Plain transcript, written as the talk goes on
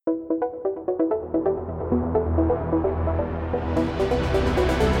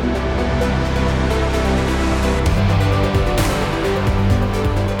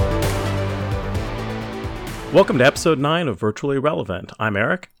Welcome to episode 9 of Virtually Relevant. I'm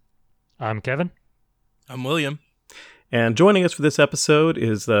Eric. I'm Kevin. I'm William. And joining us for this episode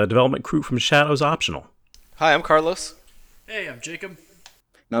is the development crew from Shadows Optional. Hi, I'm Carlos. Hey, I'm Jacob.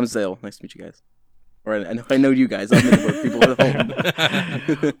 And I'm Zale. Nice to meet you guys. Or I know you guys. I'm in the people at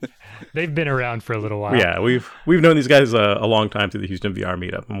home. They've been around for a little while. Yeah, we've known these guys a long time through the Houston VR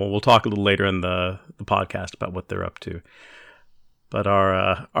meetup, and we'll talk a little later in the podcast about what they're up to. But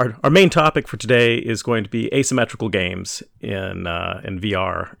our main topic for today is going to be asymmetrical games in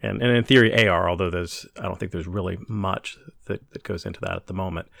VR and in theory AR. Although I don't think there's really much that goes into that at the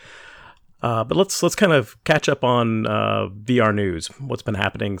moment. But let's kind of catch up on VR news. What's been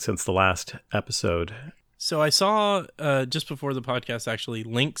happening since the last episode? So I saw just before the podcast actually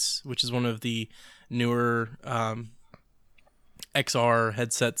Lynx, which is one of the newer XR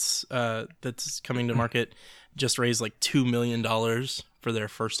headsets that's coming to market, just raised like $2 million for their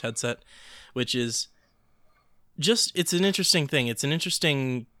first headset, which is just, it's an interesting thing. It's an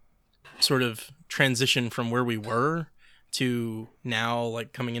interesting sort of transition from where we were to now,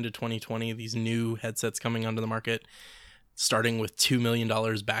 like coming into 2020, these new headsets coming onto the market, starting with $2 million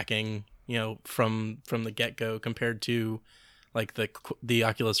backing, from the get-go, compared to like the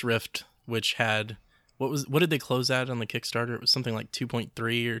Oculus Rift, which had, what did they close at on the Kickstarter? It was something like 2.3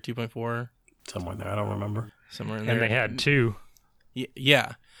 or 2.4. Somewhere in there, I don't remember. Somewhere in there. And they had two.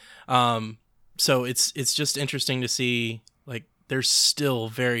 Yeah. So it's just interesting to see, like, there's still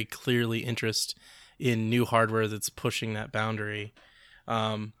very clearly interest in new hardware that's pushing that boundary.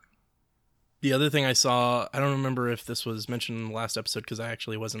 The other thing I saw, I don't remember if this was mentioned in the last episode because I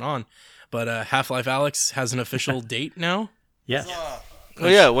actually wasn't on, but Half-Life Alyx has an official date now. Yeah. Oh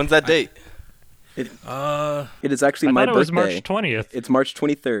yeah, when's that date? It is actually my birthday. It was March 20th. It's March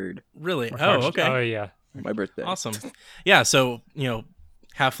 23rd. Really? March, okay. Oh, yeah. My birthday. Awesome. Yeah, so,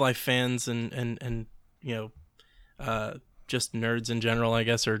 Half-Life fans and just nerds in general, I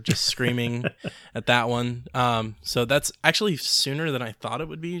guess, are just screaming at that one. So that's actually sooner than I thought it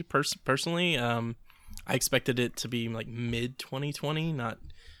would be, personally. I expected it to be like mid-2020, not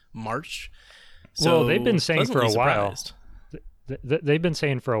March. So well, they've been saying for a while. Surprised. They've been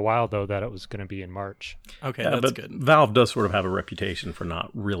saying for a while, though, that it was going to be in March. Okay, Yeah, that's but good. Valve does sort of have a reputation for not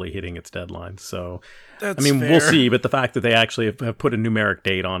really hitting its deadlines. So, That's fair. fair. We'll see. But the fact that they actually have put a numeric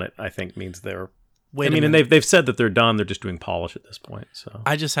date on it, I think, means they're... Wait a and minute. they've said that they're done. They're just doing polish at this point. So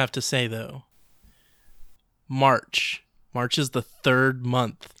I just have to say, though, March is the third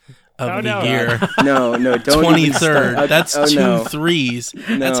month of the year. No, don't even 23rd. start. That's oh, two no. threes.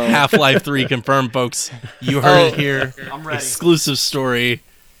 No. That's Half-Life 3 confirmed, folks. You heard it here. I'm ready. Exclusive story.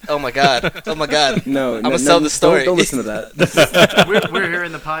 Oh my god. No, I'ma sell the story. Don't listen to that. We're here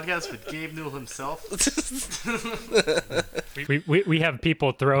in the podcast with Gabe Newell himself. We have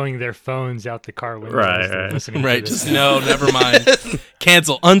people throwing their phones out the car windows. Right, and right. listening to Right, this. just no, never mind.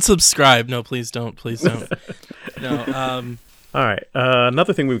 Cancel, unsubscribe. No, please don't. No, all right.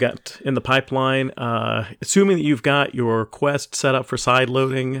 Another thing we've got in the pipeline, assuming that you've got your Quest set up for side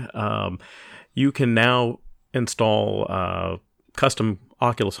loading, you can now install custom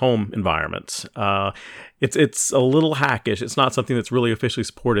Oculus Home environments. It's a little hackish. It's not something that's really officially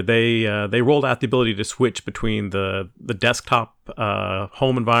supported. They rolled out the ability to switch between the desktop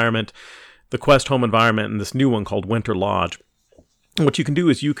home environment, the Quest home environment, and this new one called Winter Lodge. And what you can do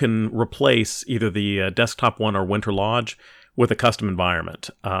is you can replace either the desktop one or Winter Lodge with a custom environment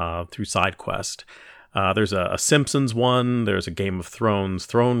through SideQuest. There's a Simpsons one. There's a Game of Thrones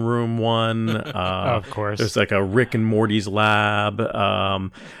throne room one. Of course. There's like a Rick and Morty's lab.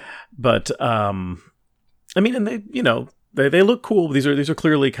 And they look cool. These are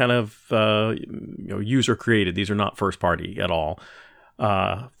clearly kind of user created. These are not first party at all.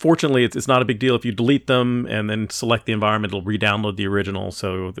 Fortunately, it's not a big deal if you delete them and then select the environment. It'll re-download the original.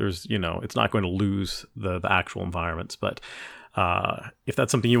 So there's it's not going to lose the actual environments. But if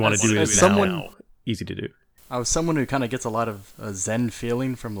that's something you want to do, is now easy to do. I was someone who kind of gets a lot of zen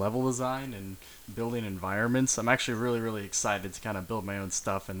feeling from level design and building environments. I'm actually really, really excited to kind of build my own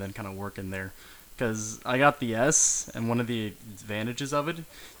stuff and then kind of work in there. Because I got the S, and one of the advantages of it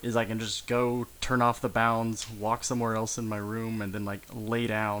is I can just go turn off the bounds, walk somewhere else in my room, and then like lay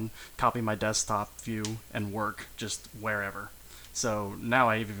down, copy my desktop view, and work just wherever. So now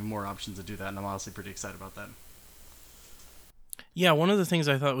I have even more options to do that, and I'm honestly pretty excited about that. Yeah, one of the things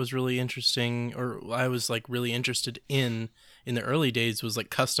I thought was really interesting, or I was like really interested in the early days, was like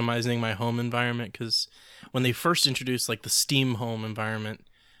customizing my home environment. Because when they first introduced like the Steam home environment,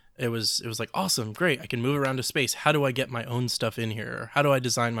 it was like, awesome, great, I can move around to space. How do I get my own stuff in here? Or how do I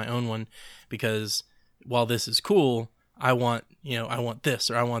design my own one? Because while this is cool, I want this,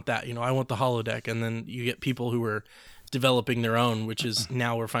 or I want that, I want the holodeck. And then you get people who are developing their own, which is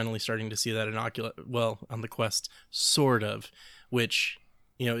now we're finally starting to see that in on the Quest, sort of, which,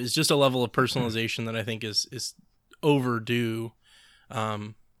 is just a level of personalization that I think is overdue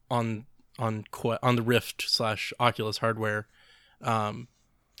on the Rift / Oculus hardware,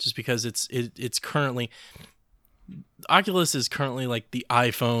 just because it's currently, Oculus is currently like the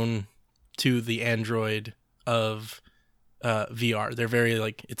iPhone to the Android of VR. They're very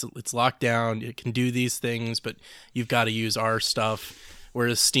like, it's locked down. It can do these things, but you've got to use our stuff.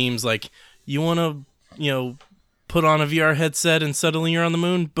 Whereas Steam's like, you want to, put on a VR headset and suddenly you're on the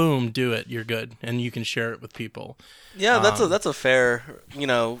moon. Boom, do it. You're good, and you can share it with people. Yeah, that's a fair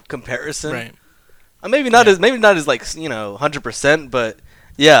comparison. Right. Maybe not as like 100%, but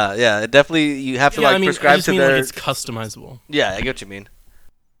yeah, definitely you have to prescribe I just to mean their. like it's customizable. Yeah, I get what you mean.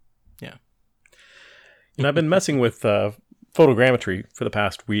 Yeah. I've been messing with photogrammetry for the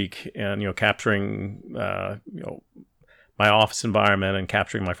past week, and capturing my office environment and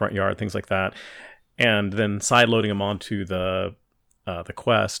capturing my front yard, things like that, and then side loading them onto the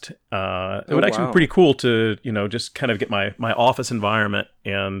Quest. It would actually be pretty cool to just kind of get my office environment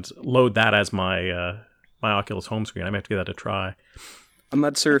and load that as my my Oculus home screen. I may have to give that a try. I'm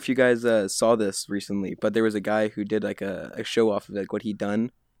not sure if you guys saw this recently, but there was a guy who did like a show off of like what he'd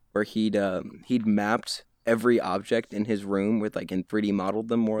done, where he'd mapped every object in his room with like in 3D modeled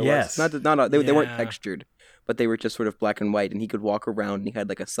them more or less. They weren't textured, but they were just sort of black and white, and he could walk around and he had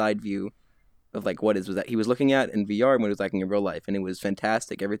like a side view of like what was that he was looking at in VR and what it was like in real life, and it was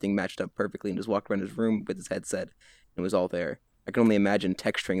fantastic. Everything matched up perfectly, and just walked around his room with his headset, and it was all there. I can only imagine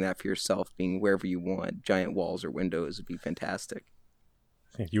texturing that for yourself, being wherever you want, giant walls or windows would be fantastic.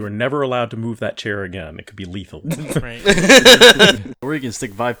 You are never allowed to move that chair again. It could be lethal. Right. Or you can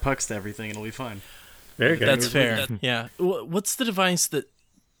stick Vive pucks to everything and it'll be fine. There you go. That's fair. Yeah. What's the device that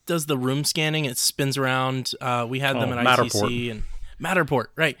does the room scanning? It spins around. We had them at ITC and Matterport,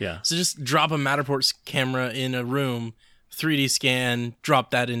 right? Yeah. So just drop a Matterport camera in a room, 3D scan,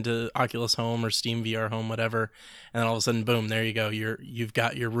 drop that into Oculus Home or Steam VR Home, whatever, and then all of a sudden, boom, there you go. You've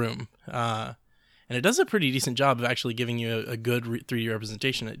got your room. And it does a pretty decent job of actually giving you a good 3D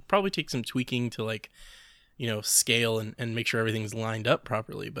representation. It probably takes some tweaking to scale and make sure everything's lined up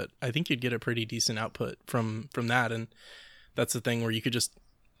properly. But I think you'd get a pretty decent output from that. And that's the thing where you could just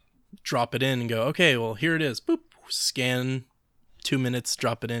drop it in and go, okay, well, here it is. Boop, scan, 2 minutes,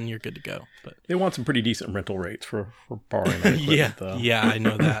 drop it in, you're good to go. But they want some pretty decent rental rates for borrowing that equipment, though. Yeah, I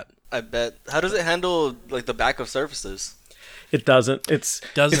know that. I bet. How does it handle like the back of surfaces? It doesn't. It's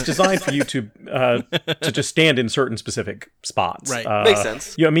designed for you to just stand in certain specific spots. Right. Makes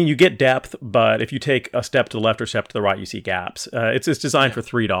sense. You get depth, but if you take a step to the left or step to the right, you see gaps. It's designed for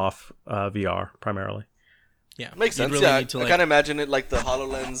 3DOF VR primarily. Yeah, makes sense. Really I kind of imagine it like the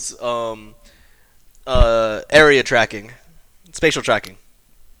HoloLens area tracking, spatial tracking.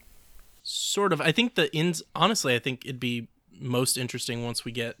 Sort of. I think honestly, I think it'd be most interesting once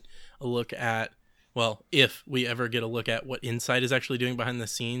we get a look at. Well, if we ever get a look at what Insight is actually doing behind the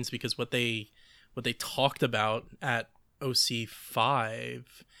scenes, because what they talked about at OC5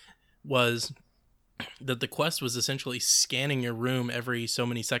 was that the Quest was essentially scanning your room every so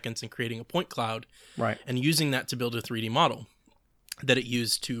many seconds and creating a point cloud, right, and using that to build a 3D model that it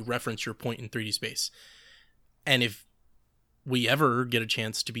used to reference your point in 3D space. And if we ever get a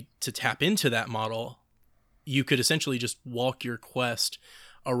chance to tap into that model, you could essentially just walk your Quest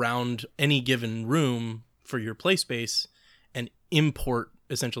around any given room for your play space and import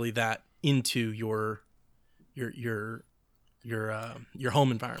essentially that into your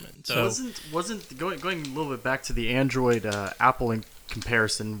home environment. So wasn't going a little bit back to the Android Apple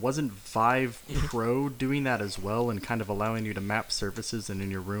comparison, wasn't Vive Pro doing that as well and kind of allowing you to map surfaces and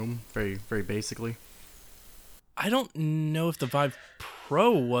in your room very, very basically? I don't know if the Vive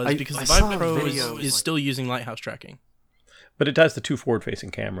Pro was, because the Vive Pro is still using Lighthouse tracking. But it does the two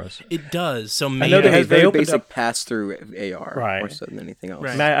forward-facing cameras. It does. So maybe I know it has very basic up pass-through AR right. more so than anything else.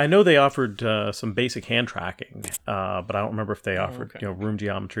 Right. I know they offered some basic hand tracking, but I don't remember if they offered room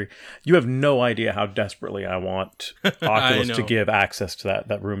geometry. You have no idea how desperately I want Oculus to give access to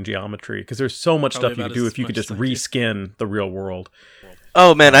that room geometry, because there's so much stuff you could do if you could just reskin the real world.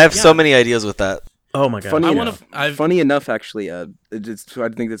 Oh man, I have so many ideas with that. Oh my god! Funny enough, actually, I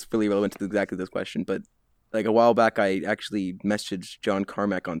think that's really relevant to exactly this question, but. Like a while back, I actually messaged John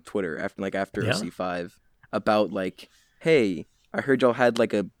Carmack on Twitter after OC5 about hey, I heard y'all had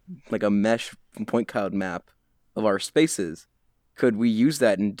like a mesh point cloud map of our spaces. Could we use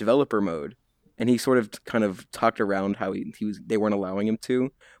that in developer mode? And he sort of kind of talked around how they weren't allowing him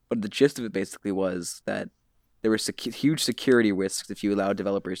to, but the gist of it basically was that there were huge security risks if you allowed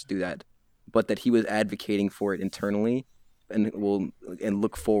developers to do that, but that he was advocating for it internally and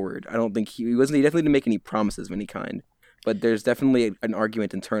look forward. I don't think he definitely didn't make any promises of any kind, but there's definitely an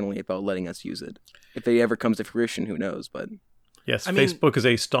argument internally about letting us use it. If it ever comes to fruition, who knows? But yes, Facebook is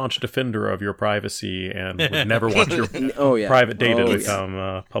a staunch defender of your privacy and would never want your yeah. private data to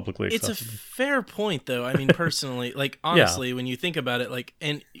become publicly accessible. It's a fair point, though. I mean, personally, like, honestly, when you think about it, like,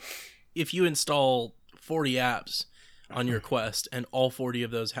 and if you install 40 apps on your Quest and all 40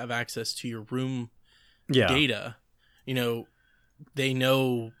 of those have access to your room data, you know, they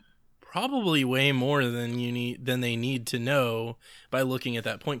know probably way more than they need to know by looking at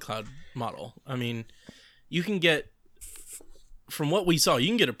that point cloud model. I mean, you can get, from what we saw, you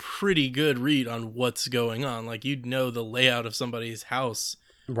can get a pretty good read on what's going on. Like, you'd know the layout of somebody's house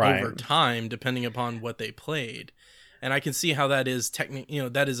over time, depending upon what they played. And I can see how that is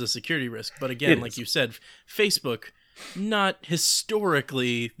that is a security risk. But again, like you said, Facebook, not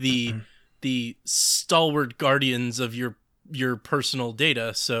historically the stalwart guardians of your personal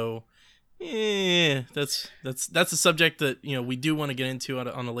data. So that's a subject that, you know, we do want to get into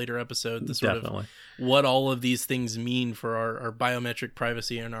on a later episode. The sort of what all of these things mean for our biometric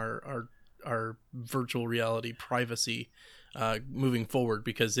privacy and our virtual reality privacy moving forward,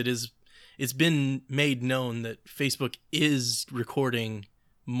 because it's been made known that Facebook is recording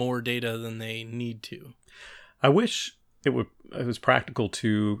more data than they need to. I wish it was practical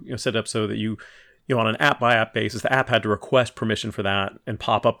to set it up so that you on an app by app basis, the app had to request permission for that and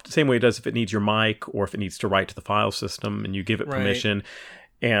pop up the same way it does if it needs your mic or if it needs to write to the file system, and you give it permission.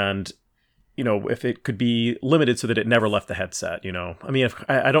 And if it could be limited so that it never left the headset. I mean,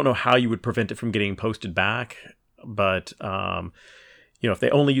 I don't know how you would prevent it from getting posted back, but if they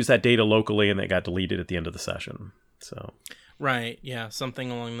only use that data locally and they got deleted at the end of the session. So right, yeah,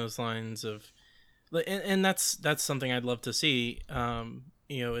 something along those lines of, and that's something I'd love to see.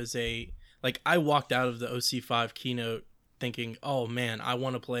 Is I walked out of the OC5 keynote thinking, oh man, I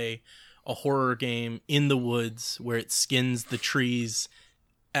want to play a horror game in the woods where it skins the trees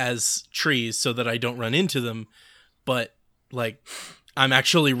as trees so that I don't run into them, but I'm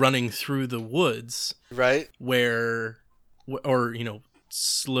actually running through the woods, right?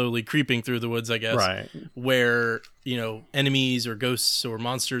 Slowly creeping through the woods, I guess, right? Where enemies or ghosts or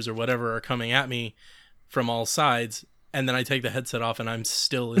monsters or whatever are coming at me from all sides, and then I take the headset off and I'm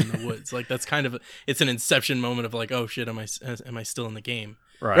still in the woods. That's kind of it's an inception moment of oh shit, am I still in the game?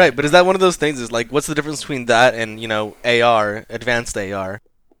 Right, but is that one of those things? Is what's the difference between that and AR, advanced AR?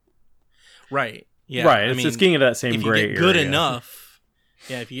 Right. Yeah. Right. It's getting into that same gray area. If you get good enough,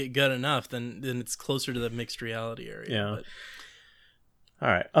 if you get good enough, then it's closer to the mixed reality area. Yeah. But.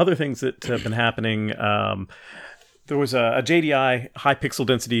 All right. Other things that have been happening. There was a JDI high pixel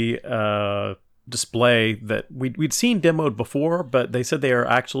density display that we'd seen demoed before, but they said they are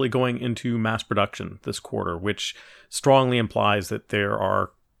actually going into mass production this quarter, which strongly implies that there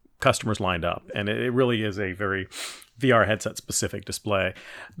are customers lined up, and it really is a very VR headset specific display.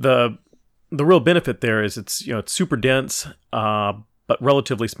 The real benefit there is it's super dense, but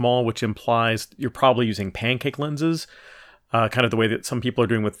relatively small, which implies you're probably using pancake lenses, kind of the way that some people are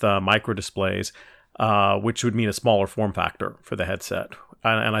doing with micro displays, which would mean a smaller form factor for the headset.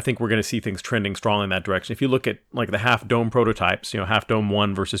 And I think we're going to see things trending strongly in that direction. If you look at the half dome prototypes, half dome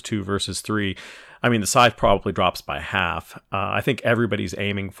 1 versus 2 versus 3, I mean, the size probably drops by half. I think everybody's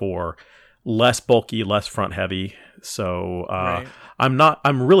aiming for less bulky, less front heavy. So right.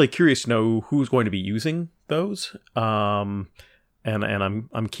 I'm really curious to know who's going to be using those. And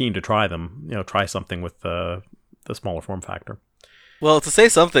I'm keen to try them, try something with the smaller form factor. Well, to say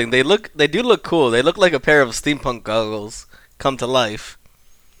something, they do look cool. They look like a pair of steampunk goggles come to life.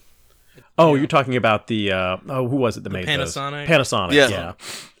 Oh, you're talking about the who was it that made Panasonic? Those? Panasonic,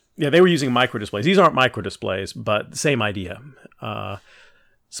 yeah. They were using micro displays. These aren't micro displays, but the same idea.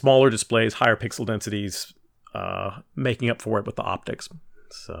 Smaller displays, higher pixel densities, making up for it with the optics.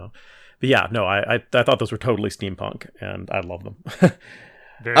 So, but yeah, no, I thought those were totally steampunk, and I love them.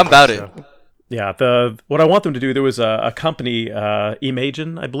 I'm about it. Yeah, what I want them to do, there was a company,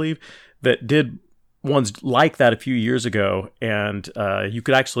 Imagen, I believe, that did ones like that a few years ago, and you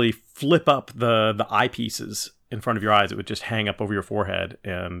could actually flip up the eyepieces in front of your eyes. It would just hang up over your forehead,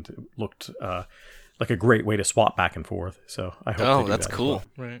 and it looked like a great way to swap back and forth. So I hope they do that's that cool. as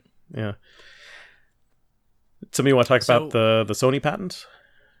well. Right. Yeah. Somebody want to talk about the Sony patents?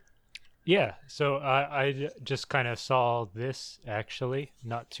 Yeah, so I just kind of saw this actually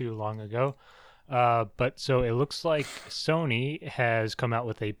not too long ago. But so it looks like Sony has come out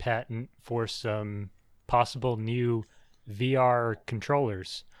with a patent for some possible new VR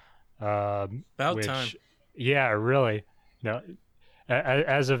controllers. About time. Yeah, really. No,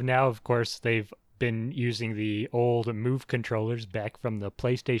 as of now, of course, they've been using the old Move controllers back from the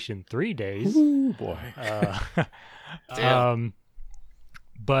PlayStation 3 days. Ooh, boy. Damn.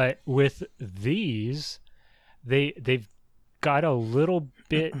 But with these, they've got a little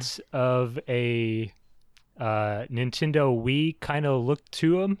bit of a Nintendo Wii kind of look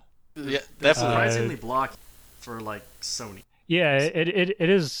to them. Yeah, definitely. Surprisingly blocky for like Sony. Yeah, it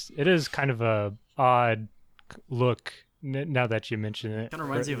is kind of a odd look now that you mention it. Kinda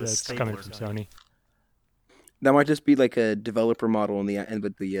reminds you of a That's coming stapler. from Sony. That might just be like a developer model, and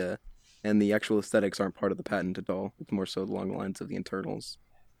the actual aesthetics aren't part of the patent at all. It's more so along the lines of the internals.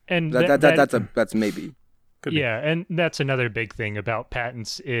 And That's maybe. Could be. yeah, and that's another big thing about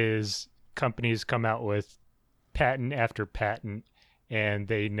patents is companies come out with patent after patent, and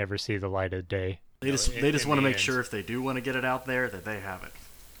they never see the light of day. They just in want to the make end. sure if they do want to get it out there that they have it,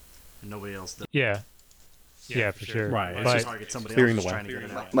 and nobody else does. Yeah, for sure. Right. It's But just target somebody clearing else the trying way. to get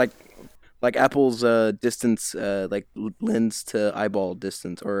it out. Like Apple's distance, like lens to eyeball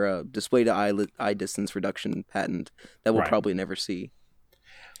distance or display to eye distance reduction patent that we'll Right. probably never see.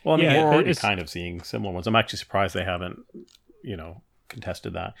 Well, I mean, Yeah, we're already it's- kind of seeing similar ones. I'm actually surprised they haven't,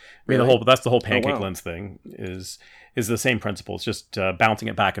 contested that. I mean, Really? that's the whole pancake wow. lens thing is the same principle. It's just bouncing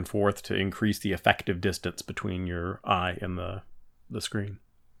it back and forth to increase the effective distance between your eye and the screen.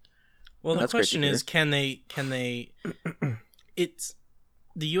 Well, the That's great to question hear. is, can they? It's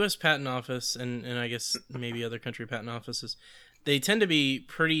the U.S. Patent Office, and I guess maybe other country patent offices. They tend to be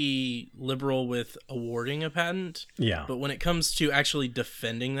pretty liberal with awarding a patent, Yeah. but when it comes to actually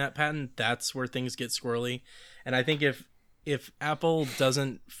defending that patent, that's where things get squirrely. And I think if Apple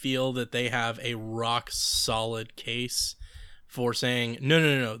doesn't feel that they have a rock solid case for saying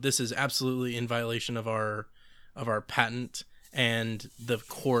no, this is absolutely in violation of our patent, and the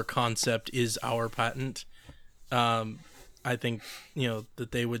core concept is our patent, I think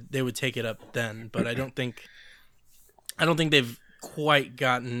that they would take it up then. But I don't think they've quite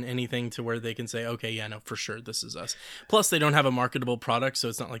gotten anything to where they can say, okay, yeah, no, for sure, this is us. Plus, they don't have a marketable product, so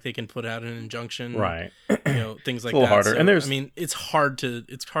it's not like they can put out an injunction, Right. Things like a little that. harder. So, And there's- I mean, it's hard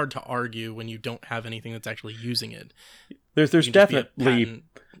to argue when you don't have anything that's actually using it. There's You can just be a definitely patent-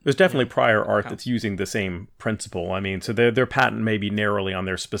 there's definitely prior art that's using the same principle. I mean, so their patent may be narrowly on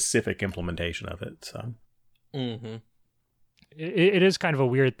their specific implementation of it. So Mm-hmm. It is kind of a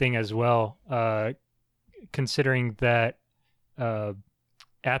weird thing as well, considering that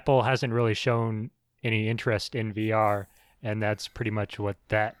Apple hasn't really shown any interest in VR, and that's pretty much what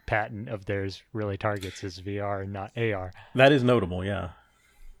that patent of theirs really targets is VR and not AR. that is notable. Yeah.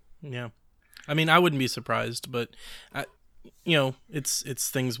 Yeah, I mean, I wouldn't be surprised, but it's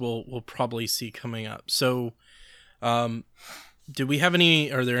things we'll probably see coming up. So, do we have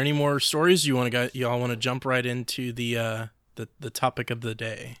any? Are there any more stories y'all want to jump right into the topic of the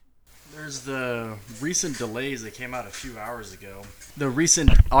day? There's the recent delays that came out a few hours ago. The recent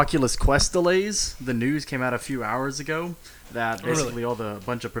Oculus Quest delays, the news came out a few hours ago that basically all the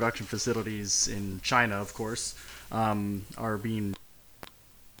bunch of production facilities in China, of course, are being...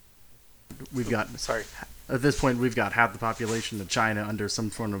 At this point, we've got half the population of China under some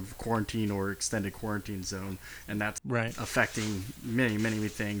form of quarantine or extended quarantine zone, and that's Right. affecting many, many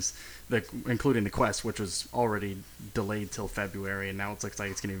things, including the Quest, which was already delayed till February, and now it looks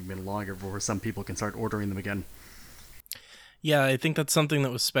like it's going to be even longer before some people can start ordering them again. Yeah, I think that's something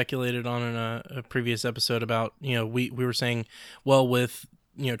that was speculated on in a previous episode about, we were saying, well, with,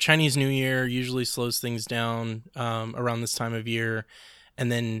 Chinese New Year usually slows things down around this time of year. And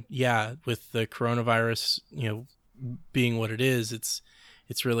then, yeah, with the coronavirus, being what it is, it's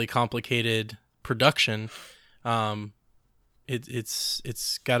really complicated production.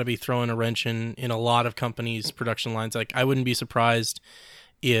 It's got to be throwing a wrench in a lot of companies' production lines. Like, I wouldn't be surprised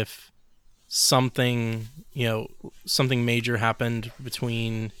if something major happened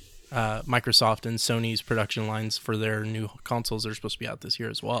between Microsoft and Sony's production lines for their new consoles that are supposed to be out this year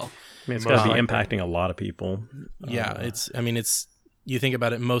as well. I mean, it's got to be impacting a lot of people. Yeah, you think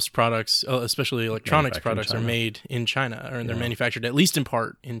about it, most products, especially electronics Manufactured in products, are China. made in China, or they're manufactured at least in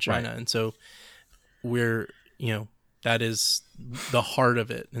part in China. Right. And so that is the heart of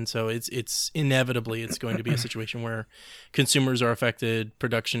it. And so it's inevitably it's going to be a situation where consumers are affected,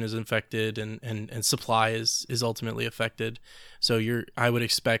 production is affected, and supply is ultimately affected. So I would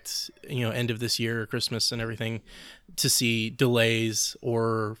expect, end of this year or Christmas and everything to see delays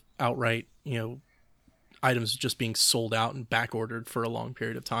or outright, items just being sold out and back ordered for a long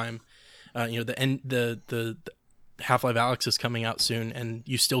period of time. The Half-Life Alyx is coming out soon, and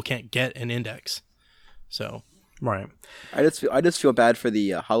you still can't get an index. So Right. I just feel bad for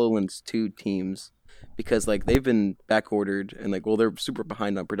the HoloLens 2 teams because like they've been back ordered and like, well, they're super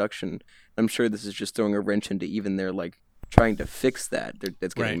behind on production. I'm sure this is just throwing a wrench into even their like trying to fix that.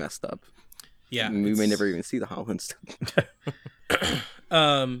 That's getting messed up. Yeah, we may never even see the HoloLens.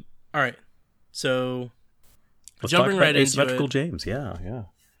 All right, so Let's jumping talk right about into asymmetrical it. games. Yeah.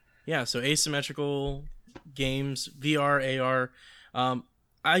 Yeah, so asymmetrical games, VR, AR.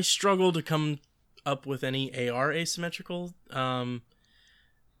 I struggle to come up with any AR asymmetrical.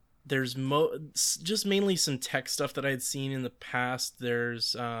 There's just mainly some tech stuff that I'd seen in the past.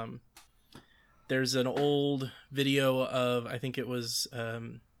 There's an old video of, I think it was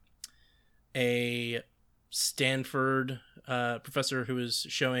a Stanford professor who was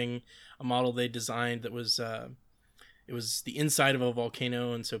showing a model they designed that was it was the inside of a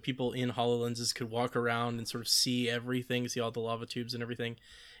volcano, and so people in HoloLenses could walk around and sort of see everything, see all the lava tubes and everything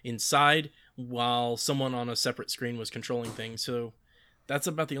inside, while someone on a separate screen was controlling things. So that's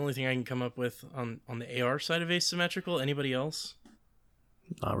about the only thing I can come up with on the AR side of asymmetrical. Anybody else?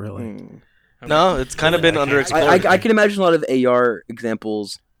 Not really. Okay. No, it's kind of been underexplored. I can imagine a lot of AR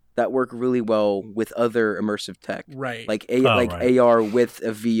examples that work really well with other immersive tech, Right. like right. AR with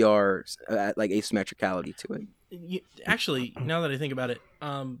a VR, like asymmetricality to it. Actually, now that I think about it,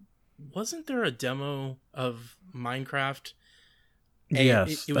 wasn't there a demo of Minecraft?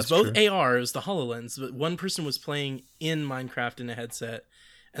 Yes, it was that's both true. AR, it was the HoloLens, but one person was playing in Minecraft in a headset,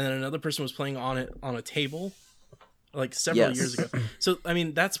 and then another person was playing on it on a table, like several years ago. So, I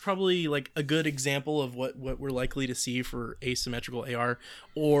mean, that's probably like a good example of what we're likely to see for asymmetrical AR,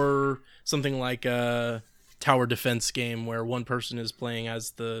 or something like a tower defense game where one person is playing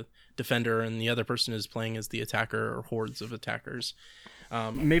as the defender and the other person is playing as the attacker or hordes of attackers.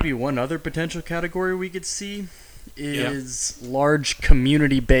 Maybe one other potential category we could see is large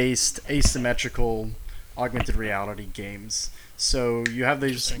community-based asymmetrical augmented reality games. So you have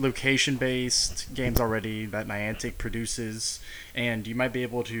these location-based games already that Niantic produces, and you might be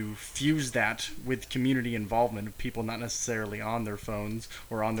able to fuse that with community involvement of people not necessarily on their phones,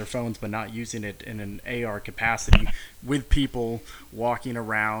 or on their phones but not using it in an AR capacity, with people walking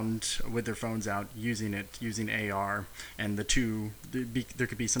around with their phones out using AR, and the two, there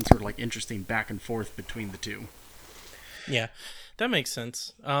could be some sort of like interesting back and forth between the two. Yeah, that makes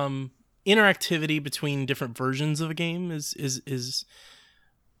sense. Interactivity between different versions of a game is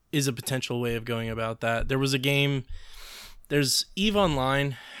a potential way of going about that. There was a game, there's EVE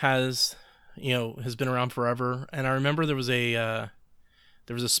Online has been around forever, and I remember there was a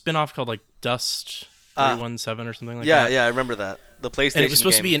spin-off called like Dust 317 or something like that. Yeah, I remember that. The PlayStation And it was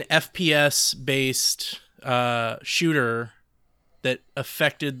supposed to game. be an FPS based shooter that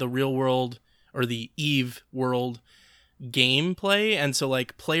affected the real world, or the EVE world gameplay, and so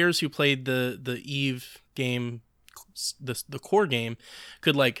like players who played the EVE game, the core game,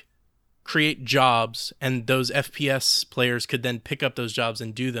 could like create jobs, and those FPS players could then pick up those jobs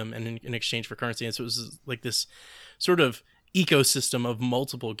and do them in exchange for currency. And so it was like this sort of ecosystem of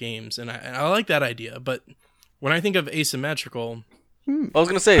multiple games, and I like that idea. But when I think of asymmetrical, I was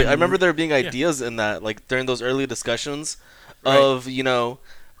gonna say, I remember there being ideas in that, like during those early discussions of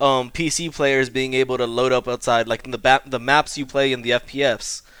PC players being able to load up outside, like in the maps you play in the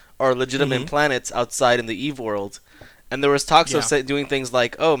FPS are legitimate planets outside in the EVE world, and there was talks of doing things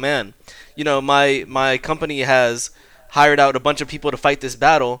like, oh man, my company has hired out a bunch of people to fight this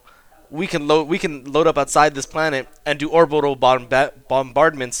battle. We can load up outside this planet and do orbital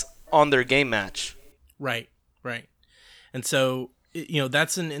bombardments on their game match. Right. And so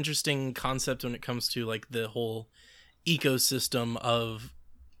that's an interesting concept when it comes to like the whole ecosystem of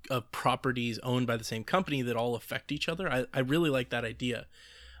properties owned by the same company that all affect each other. I really like that idea.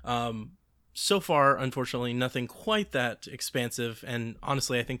 So far, unfortunately, nothing quite that expansive, and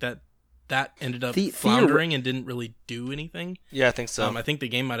honestly, I think that ended up floundering and didn't really do anything. Yeah, I think so. I think the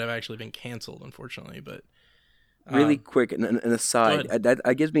game might have actually been canceled, unfortunately. But really quick, an aside,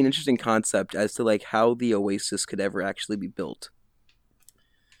 that gives me an interesting concept as to like how the Oasis could ever actually be built.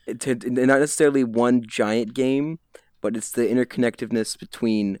 Not necessarily one giant game, but it's the interconnectedness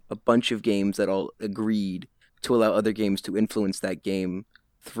between a bunch of games that all agreed to allow other games to influence that game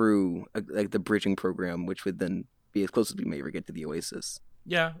through like the bridging program, which would then be as close as we may ever get to the Oasis.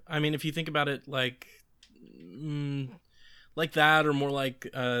 Yeah, I mean, if you think about it like that, or more like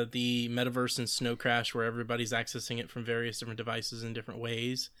the metaverse in Snow Crash, where everybody's accessing it from various different devices in different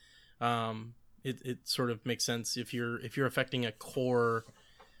ways, it sort of makes sense if you're affecting a core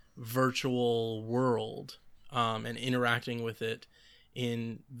virtual world and interacting with it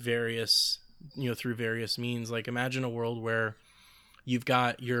in various through various means. Like imagine a world where you've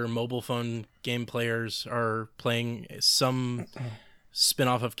got your mobile phone game players are playing some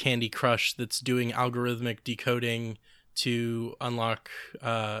spin-off of Candy Crush that's doing algorithmic decoding to unlock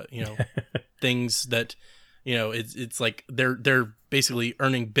things that it's like they're basically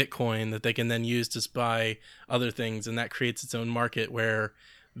earning Bitcoin that they can then use to buy other things, and that creates its own market where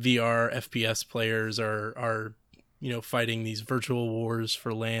VR FPS players are fighting these virtual wars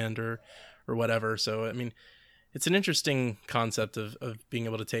for land or whatever. So I mean, it's an interesting concept of being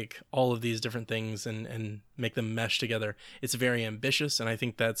able to take all of these different things and make them mesh together. It's very ambitious, and I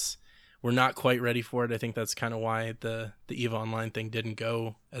think we're not quite ready for it. I think that's kind of why the EVE Online thing didn't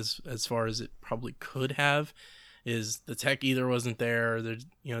go as far as it probably could have, is the tech either wasn't there, or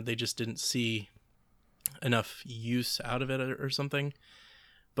they just didn't see enough use out of it or something.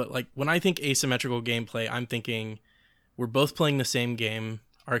 But like when I think asymmetrical gameplay, I'm thinking we're both playing the same game.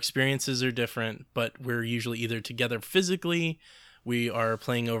 Our experiences are different, but we're usually either together physically, we are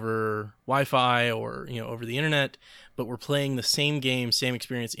playing over Wi-Fi or over the internet, but we're playing the same game, same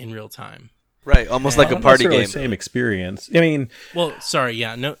experience in real time. Right, almost like a party game. Same experience. I mean, well, sorry,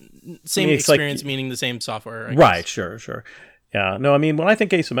 yeah, no, same experience meaning the same software. I guess. Right, sure. Yeah, no, I mean, when I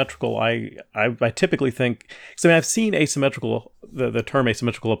think asymmetrical, I typically think, because I mean, I've seen asymmetrical, the term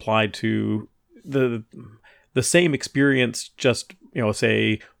asymmetrical applied to the same experience, just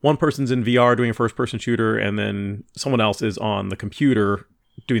say one person's in VR doing a first-person shooter, and then someone else is on the computer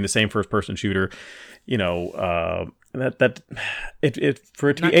doing the same first-person shooter. For it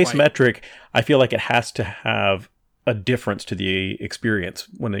to be asymmetric, I feel like it has to have a difference to the experience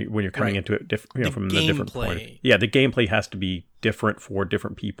when you're coming into it from the different point. Yeah, the gameplay has to be different for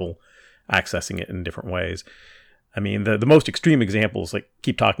different people accessing it in different ways. I mean, the most extreme examples, like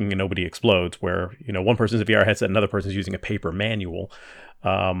Keep Talking and Nobody Explodes, where one person's a VR headset, another person's using a paper manual.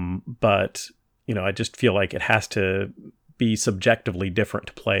 But I just feel like it has to be subjectively different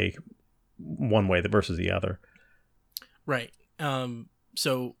to play one way versus the other. Right.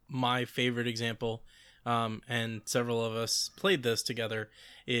 So my favorite example, and several of us played this together,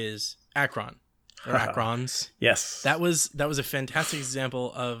 is Akron. Or Akrons. Yes. That was a fantastic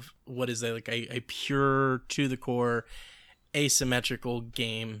example of what is a pure, to the core, asymmetrical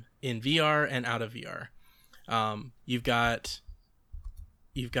game in VR and out of VR. You've got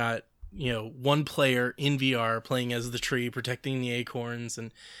one player in VR playing as the tree, protecting the acorns,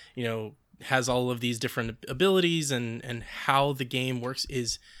 and has all of these different abilities, and how the game works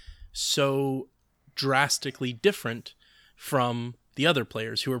is so drastically different from the other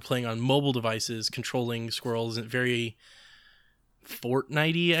players who are playing on mobile devices, controlling squirrels, and very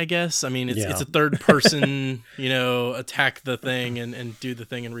Fortnite-y, I guess. I mean, it's a third person, attack the thing and do the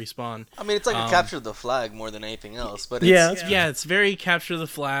thing and respawn. I mean, it's like a capture the flag more than anything else. But it's very capture the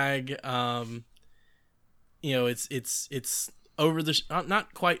flag. It's over the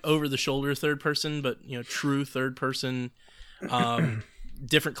not quite over the shoulder third person, but true third person.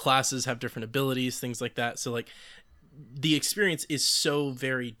 Different classes have different abilities, things like that. So like, the experience is so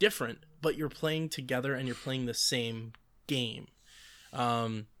very different, but you're playing together and you're playing the same game.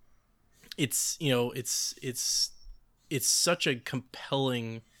 It's such a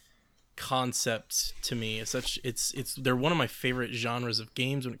compelling concept to me. They're one of my favorite genres of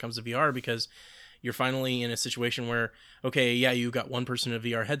games when it comes to VR, because you're finally in a situation where, okay, yeah, you got one person in a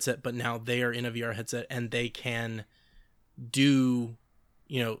VR headset, but now they are in a VR headset and they can do,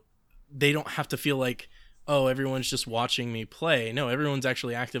 they don't have to feel like, oh, everyone's just watching me play. No, everyone's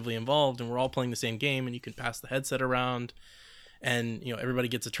actually actively involved, and we're all playing the same game, and you can pass the headset around, and everybody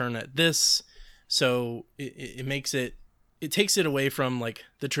gets a turn at this. So it takes it away from like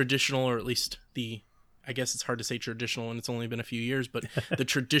the traditional, or at least I guess it's hard to say traditional and it's only been a few years, but the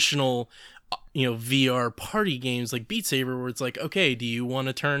traditional VR party games like Beat Saber, where it's like, okay, do you want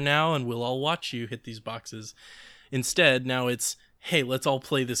to turn now, and we'll all watch you hit these boxes. Instead, now it's, hey, let's all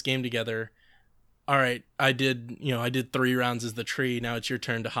play this game together. All right, I did 3 rounds as the tree. Now it's your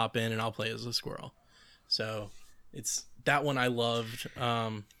turn to hop in, and I'll play as a squirrel. So it's that one I loved.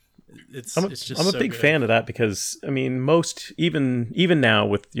 I'm a big fan of that, because I mean, most even now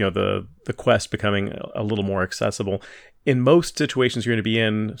with the Quest becoming a little more accessible, in most situations you're going to be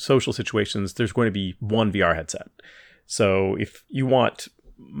in, social situations, there's going to be one VR headset. So if you want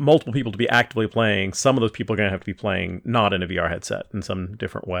multiple people to be actively playing, some of those people are going to have to be playing not in a VR headset in some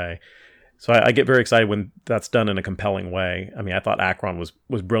different way. So I get very excited when that's done in a compelling way. I mean, I thought Akron was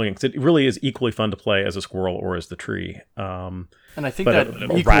brilliant, because it really is equally fun to play as a squirrel or as the tree. And I think that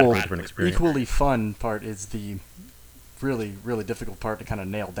equally fun part is the really, really difficult part to kind of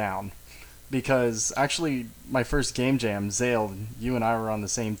nail down. Because actually, my first game jam, Zale, you and I were on the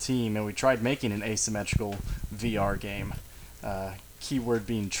same team, and we tried making an asymmetrical VR game. keyword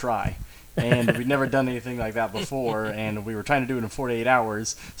being try. And we'd never done anything like that before, and we were trying to do it in 48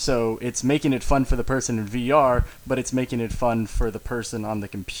 hours. So it's making it fun for the person in VR, but it's making it fun for the person on the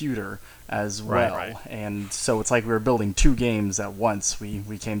computer as well. Right. And so it's like we were building 2 games at once,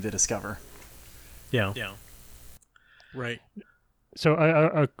 we came to discover. Yeah. Right.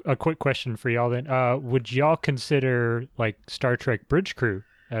 So a quick question for y'all then. Would y'all consider like Star Trek Bridge Crew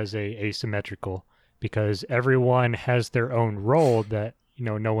as a asymmetrical? Because everyone has their own role that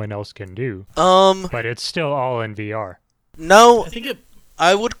no one else can do. But it's still all in VR. No, I think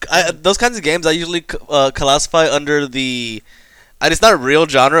those kinds of games I usually classify under the. And it's not a real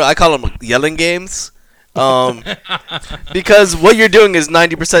genre. I call them yelling games. Because what you're doing is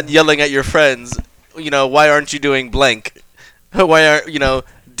 90% yelling at your friends. Why aren't you doing blank? Why aren't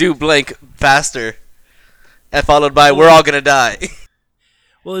do blank faster? And followed by we're all gonna die.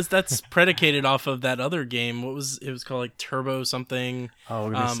 Well, that's predicated off of that other game. It was called like Turbo something. Oh,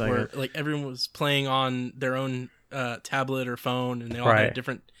 give me a second. Where like everyone was playing on their own tablet or phone, and they all had a Right.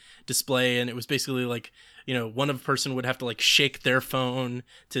 different display. And it was basically like one person would have to like shake their phone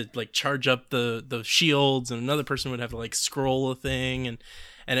to like charge up the shields, and another person would have to like scroll a thing, and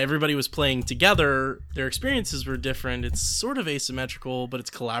everybody was playing together. Their experiences were different. It's sort of asymmetrical, but it's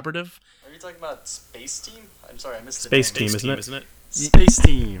collaborative. Are you talking about Space Team? I'm sorry, I missed Space Team, isn't it? Space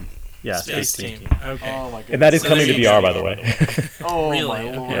Team. Yeah, Space Team. Okay. Oh my goodness. And that is So coming to there you VR, go. by the way. Oh Really? my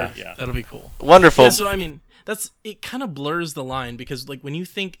Okay. lord. Yeah. That'll be cool. Wonderful. Yeah, so I mean, it kind of blurs the line, because like when you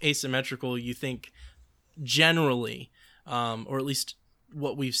think asymmetrical, you think generally, or at least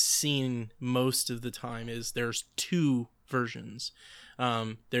what we've seen most of the time is there's 2 versions.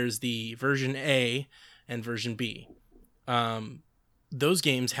 There's the version A and version B. Those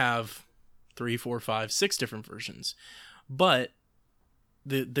games have 3, 4, 5, 6 different versions, but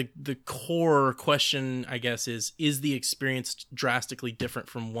the core question, I guess, is the experience drastically different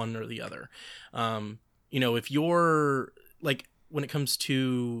from one or the other? If you're like, when it comes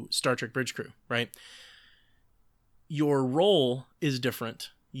to Star Trek Bridge Crew, right? Your role is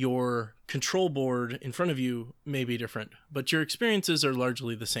different. Your control board in front of you may be different, but your experiences are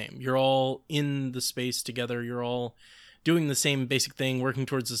largely the same. You're all in the space together. You're all doing the same basic thing, working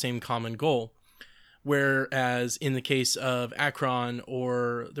towards the same common goal. Whereas in the case of Akron,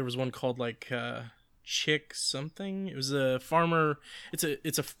 or there was one called like Chick something. It was a farmer.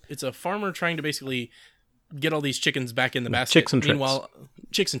 It's a farmer trying to basically get all these chickens back in the basket. Chicks and Tricks. Meanwhile,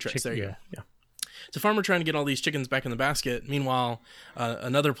 Chicks and Tricks. There you go. Yeah. It's a farmer trying to get all these chickens back in the basket. Meanwhile,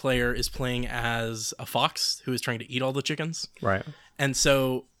 another player is playing as a fox who is trying to eat all the chickens. Right. And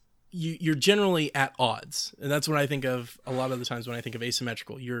so you're generally at odds, and that's what I think of a lot of the times when I think of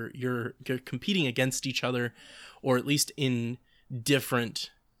asymmetrical. You're competing against each other, or at least in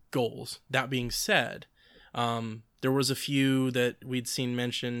different goals. That being said, there was a few that we'd seen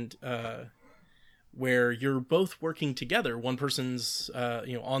mentioned where you're both working together. One person's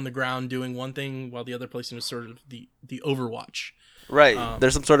on the ground doing one thing while the other person is sort of the Overwatch. Right.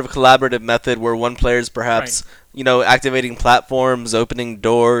 There's some sort of collaborative method where one player is perhaps, activating platforms, opening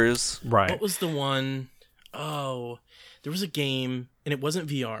doors. Right. What was the one? Oh, there was a game, and it wasn't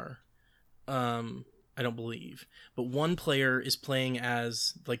VR. I don't believe. But one player is playing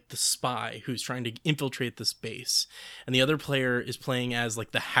as like the spy who's trying to infiltrate this base, and the other player is playing as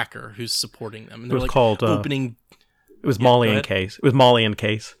like the hacker who's supporting them. And It was like called opening. It was Yeah, Molly go and ahead. Case. It was Molly and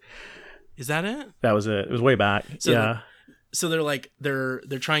Case. Is that it? That was it. It was way back. So yeah. So they're like they're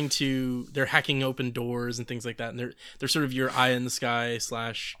hacking open doors and things like that, and they're sort of your eye in the sky /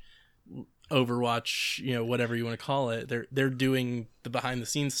 Overwatch, whatever you want to call it. They're doing the behind the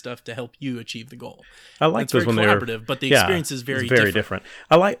scenes stuff to help you achieve the goal. I like It's those very when they're collaborative, but the experience is very different.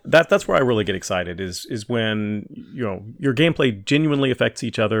 I like that. That's where I really get excited is when your gameplay genuinely affects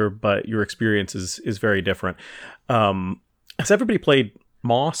each other, but your experience is very different. Has everybody played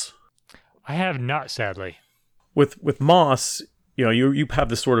Moss? I have not, sadly. With Moss, you have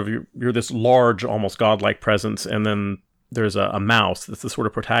this sort of you're this large, almost godlike presence, and then there's a mouse that's the sort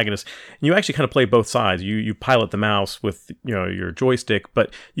of protagonist. And you actually kind of play both sides. You pilot the mouse with your joystick,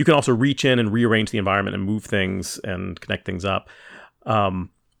 but you can also reach in and rearrange the environment and move things and connect things up.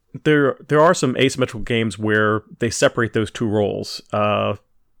 There are some asymmetrical games where they separate those two roles,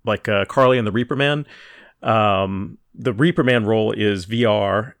 like Carly and the Reaper Man. The Reaper Man role is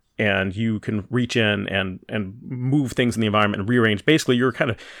VR, and you can reach in and move things in the environment and rearrange. Basically, you're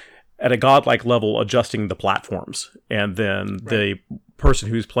kind of at a godlike level adjusting the platforms, and then the person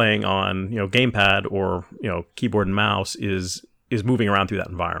who's playing on gamepad or keyboard and mouse is moving around through that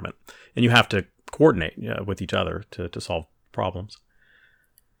environment, and you have to coordinate with each other to solve problems.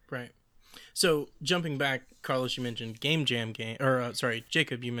 Right. So jumping back, Carlos, you mentioned Game Jam game, or sorry,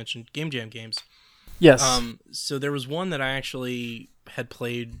 Jacob, you mentioned Game Jam games. Yes. So there was one that I actually had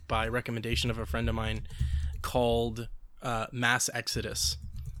played by recommendation of a friend of mine called Mass Exodus.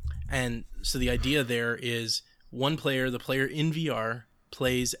 And so the idea there is one player, the player in VR,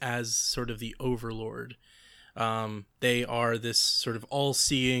 plays as sort of the overlord. They are this sort of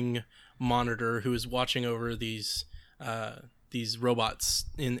all-seeing monitor who is watching over these robots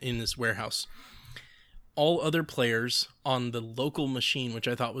in this warehouse. All other players on the local machine, which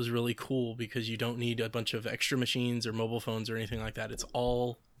I thought was really cool because you don't need a bunch of extra machines or mobile phones or anything like that. It's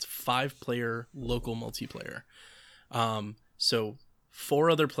 5-player local multiplayer. So 4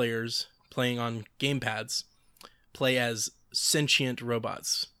 other players playing on gamepads play as sentient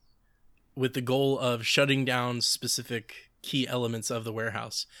robots with the goal of shutting down specific key elements of the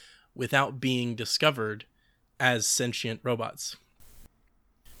warehouse without being discovered as sentient robots.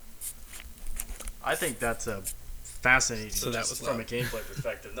 I think that's a fascinating. So that was from a gameplay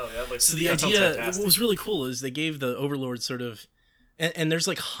perspective. No, that looks. So the idea, what was really cool is they gave the overlord sort of, and there's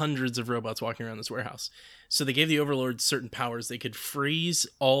like hundreds of robots walking around this warehouse. So they gave the overlord certain powers. They could freeze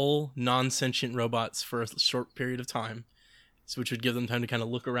all non-sentient robots for a short period of time, which would give them time to kind of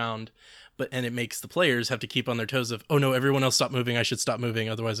look around. And it makes the players have to keep on their toes of, oh no, everyone else stop moving. I should stop moving,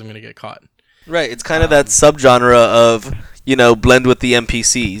 otherwise I'm going to get caught. Right. It's kind of that subgenre of, blend with the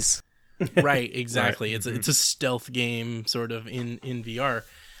NPCs. Right, exactly. Right. It's a stealth game sort of in VR.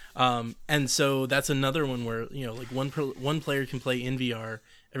 And so that's another one where, like one player can play in VR,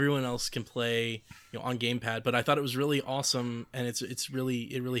 everyone else can play, on gamepad. But I thought it was really awesome, and it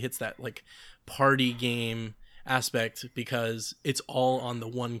really hits that like party game aspect because it's all on the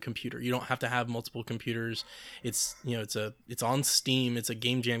one computer. You don't have to have multiple computers. It's it's on Steam. It's a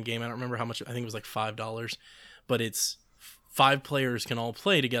Game Jam game. I don't remember how much. I think it was like $5, but it's 5 players can all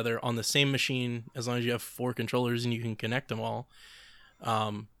play together on the same machine as long as you have 4 controllers and you can connect them all.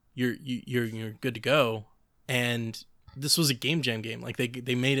 You're good to go. And this was a Game Jam game. Like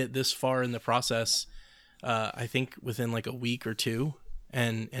they made it this far in the process. I think within like a week or 2,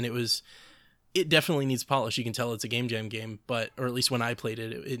 and it definitely needs polish. You can tell it's a Game Jam game, or at least when I played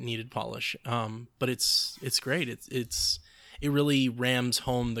it, it needed polish. But it's great. It really rams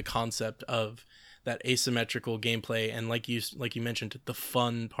home the concept of that asymmetrical gameplay, and like you mentioned, the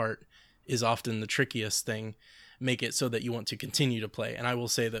fun part is often the trickiest thing. Make it so that you want to continue to play. And I will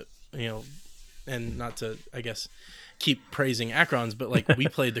say that, and not to, I guess, keep praising Acrons, but like we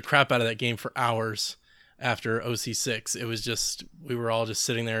played the crap out of that game for hours after OC6. It was just, we were all just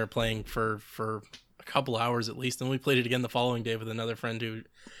sitting there playing for a couple hours at least, and we played it again the following day with another friend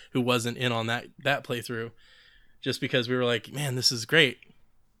who wasn't in on that playthrough, just because we were like, man, this is great.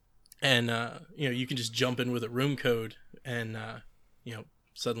 And you can just jump in with a room code, and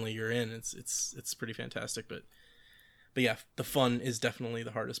suddenly you're in. It's pretty fantastic. But yeah, the fun is definitely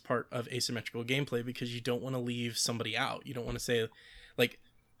the hardest part of asymmetrical gameplay, because you don't want to leave somebody out. You don't want to say, like,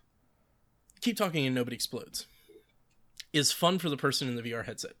 keep talking and nobody explodes. Is fun for the person in the VR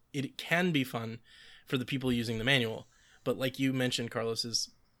headset. It can be fun for the people using the manual, but like you mentioned, Carlos,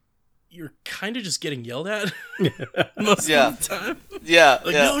 you're kind of just getting yelled at most of the time. Yeah.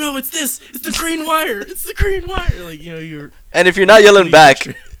 Like, no, it's this. It's the green wire. It's the green wire. Like, you're... And if you're not yelling back,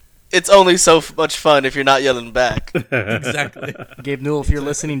 it's only so much fun if you're not yelling back. Exactly. Gabe Newell, if you're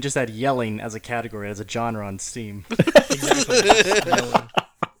listening, just add yelling as a category, as a genre on Steam. Exactly.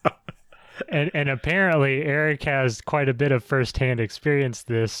 And apparently Eric has quite a bit of first-hand experience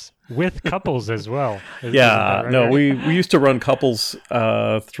this with couples as well. Yeah, no, we used to run couples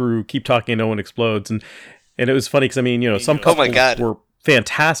through Keep Talking and No One Explodes, and it was funny because some couples were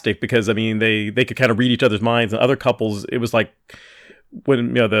fantastic because they could kind of read each other's minds, and other couples it was like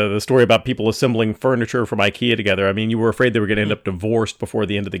when the story about people assembling furniture from IKEA together. You were afraid they were going to end up divorced before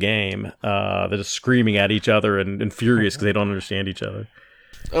the end of the game. They're just screaming at each other and furious because they don't understand each other.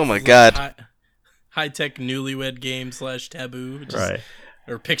 Oh my god. High-tech newlywed game / taboo. Right.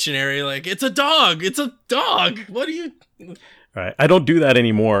 Or Pictionary, like, it's a dog! It's a dog! What do you... Right. I don't do that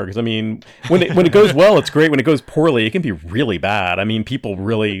anymore because, when it goes well, it's great. When it goes poorly, it can be really bad. People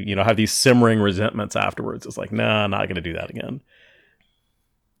really, have these simmering resentments afterwards. It's like, nah, I'm not going to do that again.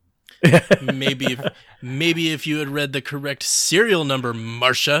 Maybe if you had read the correct serial number,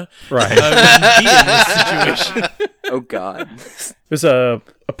 Marcia, right? Be in this situation. Oh God! There's a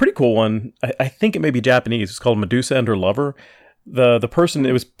pretty cool one. I think it may be Japanese. It's called Medusa and Her Lover. The person,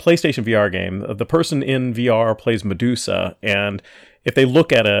 it was PlayStation VR game. The person in VR plays Medusa, and if they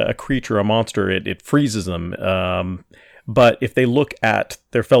look at a creature, a monster, it freezes them. but if they look at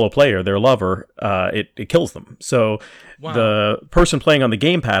their fellow player, their lover, it kills them. So the person playing on the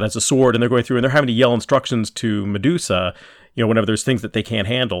gamepad has a sword, and they're going through and they're having to yell instructions to Medusa, whenever there's things that they can't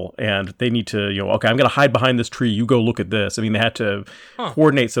handle, and they need to, okay, I'm going to hide behind this tree. You go look at this. I mean, they had to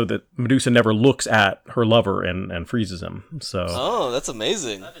coordinate so that Medusa never looks at her lover and freezes him. So, that's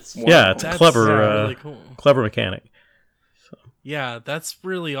amazing. It's a clever, really cool. clever mechanic. So. Yeah, that's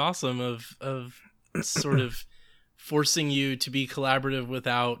really awesome. Of sort of forcing you to be collaborative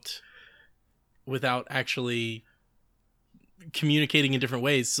without actually communicating in different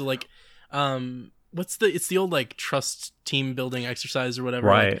ways. So like, it's the old like trust team building exercise or whatever,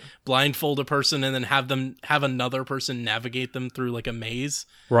 right? Like blindfold a person and then have another person navigate them through like a maze,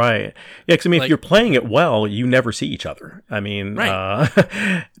 right? Yeah, because I mean, if you're playing it well, you never see each other. I mean, right.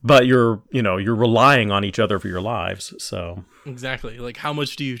 But you're relying on each other for your lives. So exactly, like how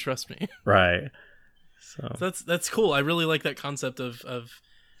much do you trust me? Right. So that's cool. I really like that concept of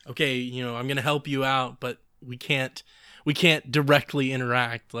okay, I'm gonna help you out, but we can't directly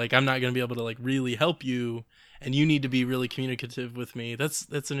interact. Like I'm not going to be able to like really help you, and you need to be really communicative with me. That's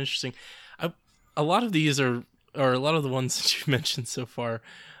an interesting. A lot of these or a lot of the ones that you mentioned so far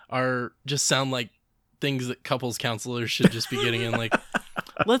are just sound like things that couples counselors should just be getting in. Like,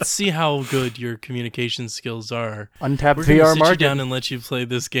 let's see how good your communication skills are. Untapped We're gonna VR sit market. you down and let you play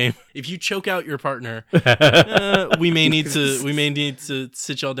this game. If you choke out your partner, we may need to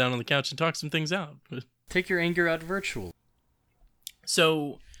sit y'all down on the couch and talk some things out. Take your anger out virtual.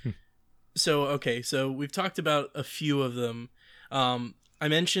 So we've talked about a few of them. I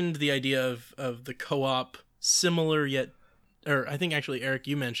mentioned the idea of the co-op similar yet, or I think actually Eric,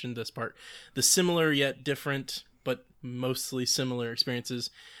 you mentioned this part, the similar yet different, but mostly similar experiences.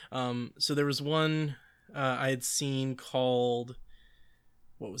 So there was one I had seen called,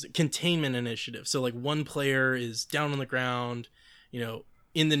 what was it? Containment Initiative. So like one player is down on the ground,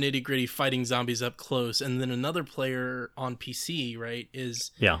 in the nitty gritty fighting zombies up close, and then another player on PC, right, is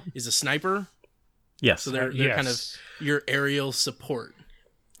a sniper. Yes. So they're kind of your aerial support.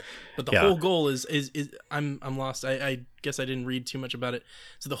 But the whole goal is I'm lost. I guess I didn't read too much about it.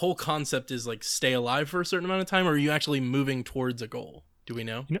 So the whole concept is like stay alive for a certain amount of time, or are you actually moving towards a goal? Do we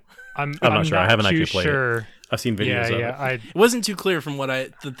know? I'm not sure. I haven't actually too played it. I've seen videos of it. It wasn't too clear from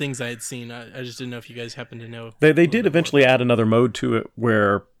the things I had seen. I just didn't know if you guys happened to know. They did eventually add another mode to it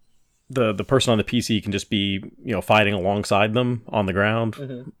where the person on the PC can just be fighting alongside them on the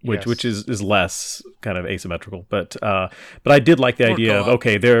ground, which is less kind of asymmetrical. But I did like the idea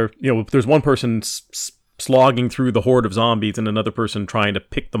of there's one person slogging through the horde of zombies and another person trying to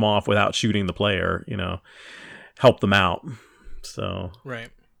pick them off without shooting the player. Help them out. So right.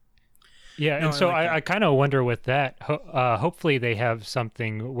 Yeah, and so I kind of wonder with that. Hopefully, they have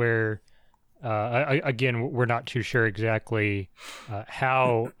something where, again, we're not too sure exactly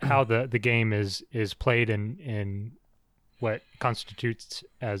how the game is played and what constitutes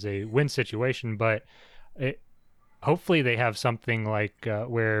as a win situation. But hopefully, they have something like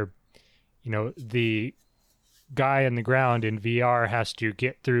where, the guy on the ground in VR has to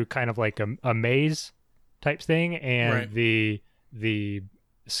get through kind of like a maze type thing, and the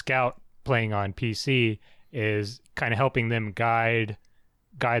scout playing on PC is kind of helping them guide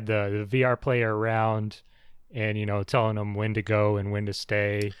the VR player around and telling them when to go and when to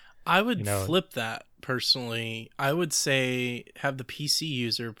stay. I would flip that personally. I would say have the PC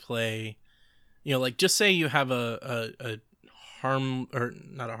user play, like just say you have a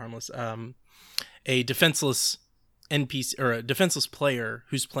defenseless NPC or a defenseless player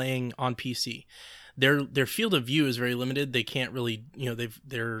who's playing on PC. Their field of view is very limited. They can't really,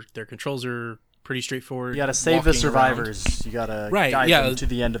 their controls are pretty straightforward. You gotta save the survivors. Around. You gotta guide them to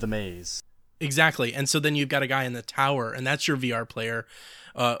the end of the maze. Exactly. And so then you've got a guy in the tower, and that's your VR player,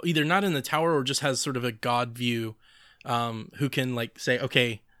 either not in the tower or just has sort of a god view, who can like say,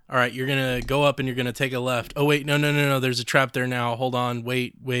 okay, all right, you're gonna go up and you're gonna take a left. Oh wait, no, there's a trap there now. Hold on,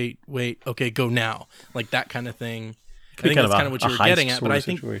 wait. Okay, go now. Like that kind of thing. I think that's kind of what you were getting at, but I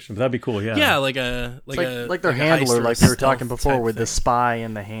think but that'd be cool. Yeah, yeah, like their handler, like we were talking before, with the spy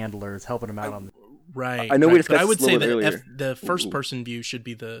and the handler is helping them out on. Right. I know we discussed. But I would say that earlier. the first person view should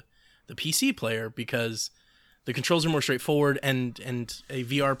be the PC player, because the controls are more straightforward, and a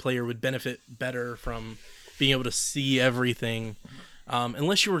VR player would benefit better from being able to see everything,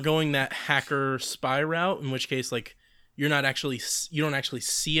 unless you were going that hacker spy route, in which case like you don't actually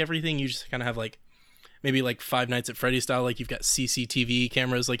see everything. You just kind of have like maybe like Five Nights at Freddy's style, like you've got CCTV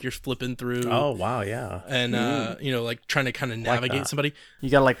cameras, like you're flipping through. Oh wow, yeah. And like trying to kind of navigate somebody. You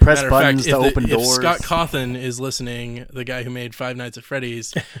gotta like press Matter of buttons fact, to open doors. If Scott Cawthon is listening, the guy who made Five Nights at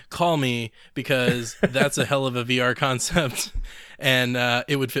Freddy's, call me, because that's a hell of a VR concept, and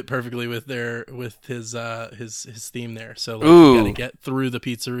it would fit perfectly with his theme there. So like, you gotta get through the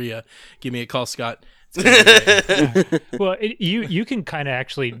pizzeria. Give me a call, Scott. Well, you can kind of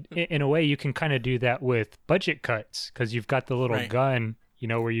actually, in a way, you can kind of do that with budget cuts, because you've got the little gun,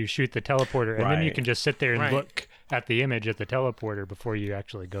 where you shoot the teleporter, and then you can just sit there and look at the image at the teleporter before you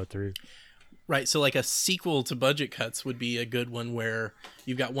actually go through. Right, so like a sequel to Budget Cuts would be a good one where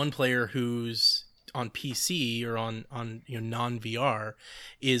you've got one player who's on PC or on non-VR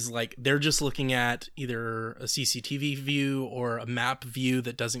is like they're just looking at either a CCTV view or a map view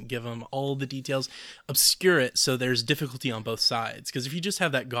that doesn't give them all the details, obscure it so there's difficulty on both sides. Because if you just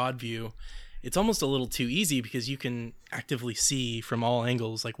have that God view, it's almost a little too easy because you can actively see from all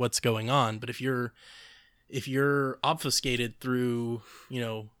angles like what's going on. But if you're obfuscated through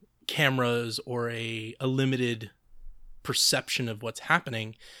cameras or a limited perception of what's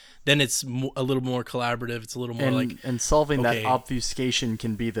happening, then it's a little more collaborative. It's a little more and solving that obfuscation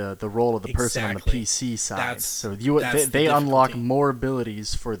can be the role of the person on the PC side. They unlock more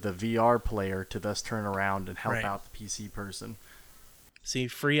abilities for the VR player to thus turn around and help out the PC person. See,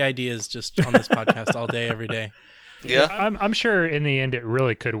 free ideas just on this podcast all day, every day. Yeah, I'm sure in the end it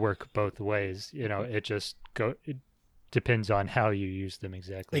really could work both ways. It just it depends on how you use them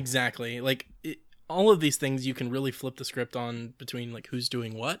exactly. Exactly, like. All of these things you can really flip the script on between like who's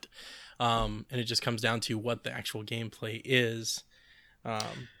doing what, and it just comes down to what the actual gameplay is.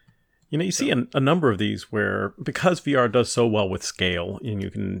 You see a number of these where, because VR does so well with scale, and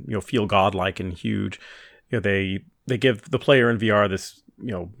you can feel godlike and huge, they give the player in VR this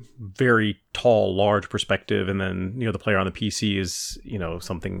very tall, large perspective, and then the player on the PC is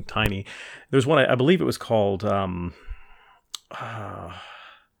something tiny. There's one, I believe it was called what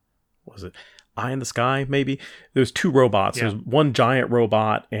was it? Eye in the Sky, maybe. There's two robots. Yeah. There's one giant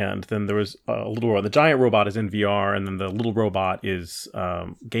robot, and then there was a little robot. The giant robot is in VR, and then the little robot is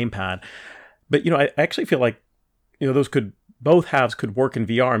gamepad. But I actually feel like those both halves could work in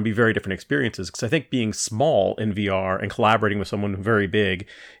VR and be very different experiences. Because I think being small in VR and collaborating with someone very big,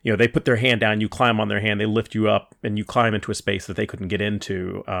 they put their hand down, you climb on their hand, they lift you up, and you climb into a space that they couldn't get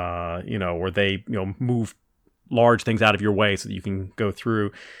into. Where they move large things out of your way so that you can go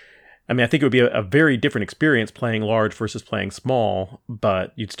through. I mean, I think it would be a very different experience playing large versus playing small,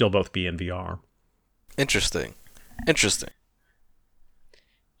 but you'd still both be in VR. Interesting.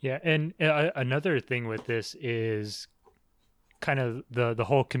 Yeah, and another thing with this is kind of the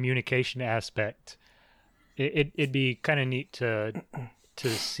whole communication aspect. It'd be kind of neat to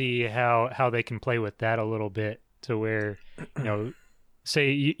see how they can play with that a little bit, to where,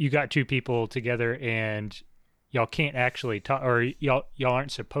 say you got two people together and y'all can't actually talk, or y'all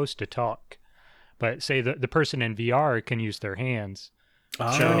aren't supposed to talk, but say the person in VR can use their hands.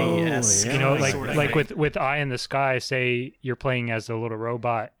 Yes. Like with Eye in the Sky, say you're playing as a little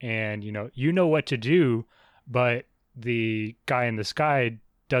robot, and you know what to do, but the guy in the sky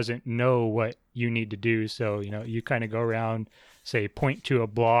doesn't know what you need to do. So you kind of go around, say point to a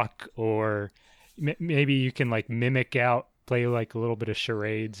block, or maybe you can like mimic out, play like a little bit of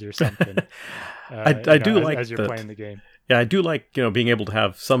charades or something. I do like as you're playing the game. Yeah, I do like being able to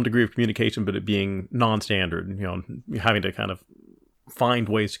have some degree of communication, but it being non-standard. Having to kind of find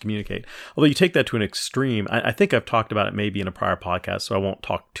ways to communicate. Although you take that to an extreme, I think I've talked about it maybe in a prior podcast, so I won't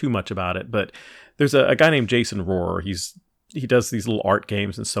talk too much about it. But there's a guy named Jason Rohrer. He does these little art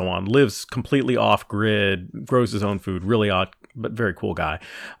games and so on. Lives completely off grid, grows his own food. Really odd, but very cool guy.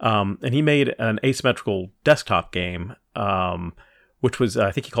 And he made an asymmetrical desktop game, which was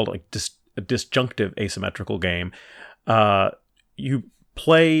I think he called it like a disjunctive asymmetrical game. You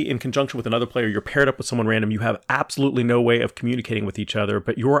play in conjunction with another player. You're paired up with someone random. You have absolutely no way of communicating with each other,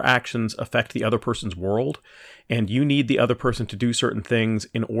 but your actions affect the other person's world, and you need the other person to do certain things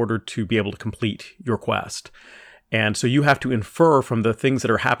in order to be able to complete your quest. And so you have to infer from the things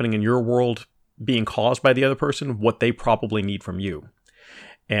that are happening in your world being caused by the other person what they probably need from you.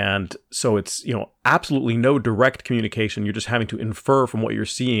 And so it's, absolutely no direct communication. You're just having to infer from what you're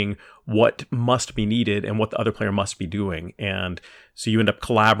seeing what must be needed and what the other player must be doing. And so you end up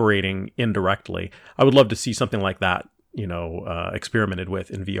collaborating indirectly. I would love to see something like that, experimented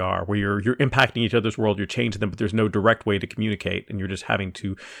with in VR, where you're impacting each other's world, you're changing them, but there's no direct way to communicate. And you're just having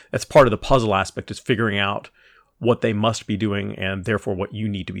to, that's part of the puzzle aspect, is figuring out what they must be doing and therefore what you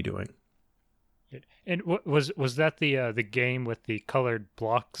need to be doing. And was that the game with the colored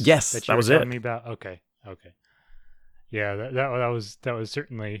blocks? Yes, that you was were telling it. me about? Okay. Okay. Yeah, that was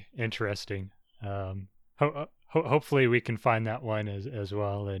certainly interesting. Hopefully we can find that one as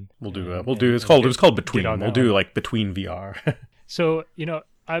well, and We'll do and, we'll do. It's and called get- it was called get Between. on We'll that do one. like Between VR. So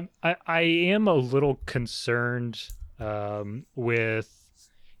I am a little concerned with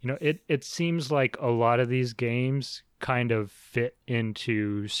it seems like a lot of these games kind of fit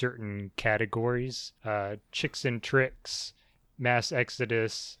into certain categories. Chicks and Tricks, Mass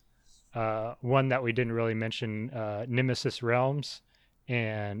Exodus, one that we didn't really mention, Nemesis Realms,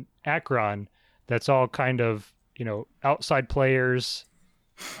 and Akron. That's all kind of outside players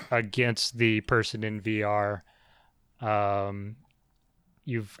against the person in VR.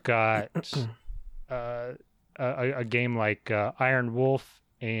 You've got a game like Iron Wolf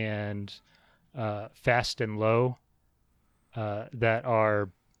and Fast and Low that are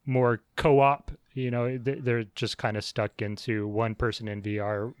more co-op. They're just kind of stuck into one person in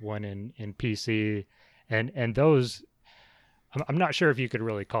VR, one in PC, and those. I'm not sure if you could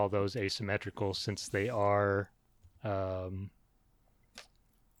really call those asymmetrical, since they are.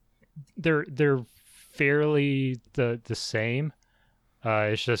 They're fairly the same.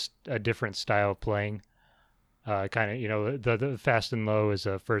 It's just a different style of playing. Kind of, the Fast and Low is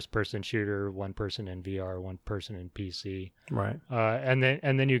a first-person shooter, one person in VR, one person in PC. Right. And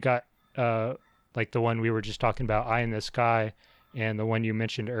then you got like the one we were just talking about, Eye in the Sky, and the one you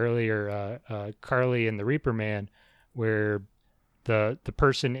mentioned earlier, Carly and the Reaper Man, where the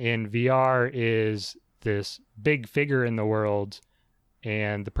person in VR is this big figure in the world,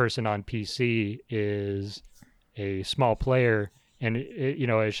 and the person on PC is a small player, and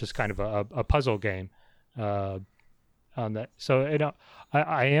it's just kind of a puzzle game on that. So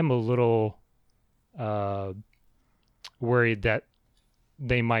I am a little worried that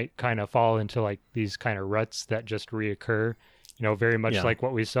they might kind of fall into like these kind of ruts that just reoccur, very much Yeah. like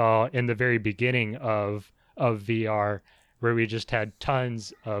what we saw in the very beginning of VR, where we just had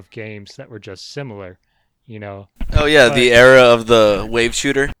tons of games that were just similar, Oh yeah, But- the era of the wave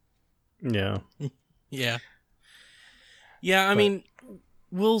shooter. Yeah. Yeah. Yeah, I mean,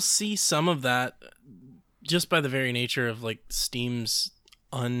 we'll see some of that just by the very nature of like Steam's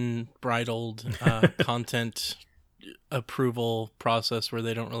unbridled content approval process, where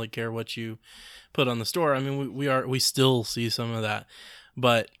they don't really care what you put on the store. I mean, we still see some of that,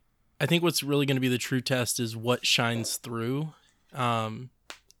 but I think what's really going to be the true test is what shines through.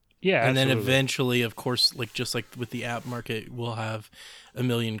 Yeah, And then absolutely. eventually, of course, like just like with the app market, we'll have a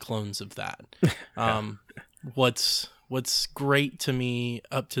million clones of that. What's great to me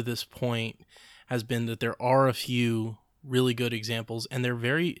up to this point has been that there are a few really good examples, and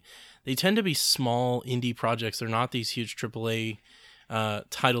they tend to be small indie projects. They're not these huge AAA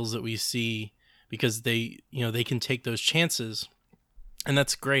titles that we see, because they can take those chances. And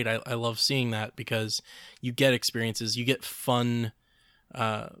that's great. I love seeing that, because you get experiences, you get fun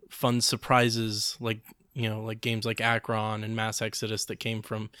surprises, like games like Akron and Mass Exodus that came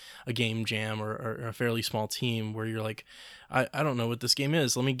from a game jam or a fairly small team, where you're like, I don't know what this game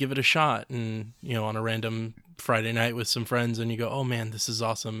is, let me give it a shot, and on a random Friday night with some friends, and you go, oh man, this is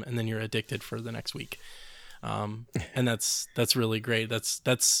awesome, and then you're addicted for the next week. And that's really great.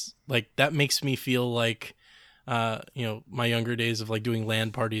 That's like, that makes me feel like my younger days of like doing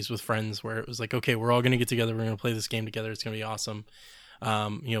LAN parties with friends, where it was like, okay, we're all going to get together, we're going to play this game together, it's going to be awesome.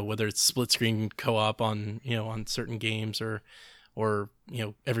 Whether it's split screen co-op on certain games, or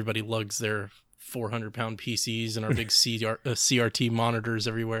everybody lugs their 400-pound PCs and our big CRT monitors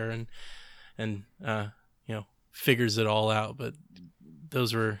everywhere, and figures it all out. But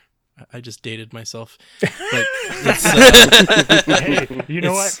those were, I just dated myself. But Hey, you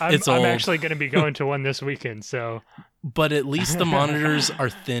know what? I'm old. actually going to be going to one this weekend, so But at least the monitors are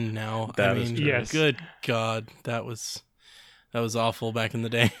thin now. That I is mean, true. Yes. Good God, that was awful back in the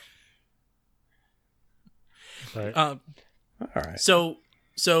day. but All right. So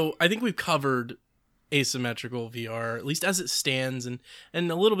I think we've covered asymmetrical VR, at least as it stands, and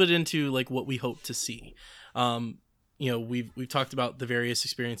a little bit into like what we hope to see. We've talked about the various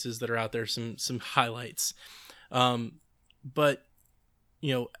experiences that are out there, some highlights. But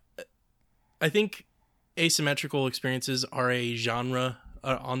I think asymmetrical experiences are a genre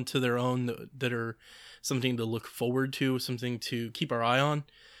onto their own that are something to look forward to, something to keep our eye on.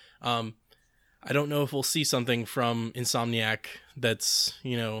 I don't know if we'll see something from Insomniac that's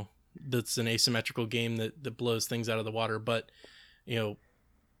an asymmetrical game that blows things out of the water, but I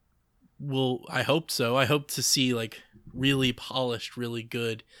hope so. I hope to see like really polished, really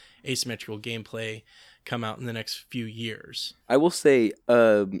good asymmetrical gameplay come out in the next few years. I will say,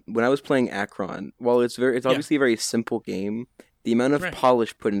 when I was playing Akron, while it's obviously a very simple game, The amount of Right.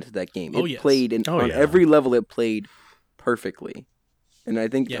 polish put into that game. Oh, It yes. played on yeah. every level. It played perfectly. And I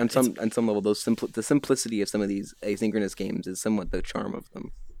think Yeah, on some level, the simplicity of some of these asynchronous games is somewhat the charm of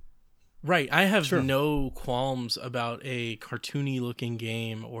them. Right. I have no qualms about a cartoony looking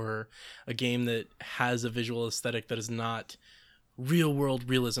game or a game that has a visual aesthetic that is not real world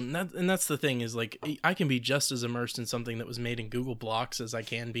realism. And that's the thing is like I can be just as immersed in something that was made in Google Blocks as I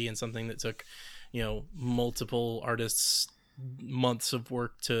can be in something that took, multiple artists months of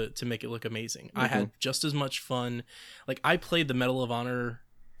work to make it look amazing. I had just as much fun. Like I played the Medal of Honor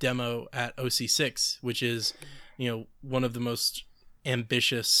demo at OC6, which is, one of the most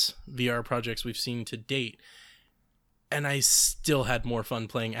ambitious VR projects we've seen to date. And I still had more fun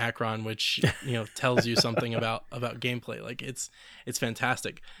playing Akron, which, tells you something about gameplay. Like it's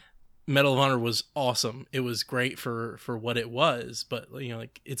fantastic. Medal of Honor was awesome. It was great for what it was, but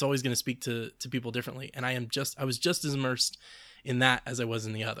it's always going to speak to people differently. And I was just as immersed in that as I was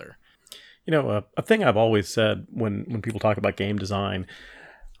in the other. A thing I've always said when people talk about game design,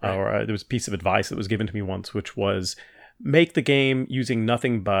 or there was a piece of advice that was given to me once, which was make the game using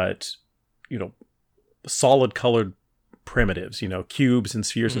nothing but, solid colored primitives, cubes and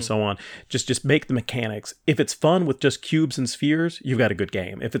spheres and so on. Just make the mechanics. If it's fun with just cubes and spheres, you've got a good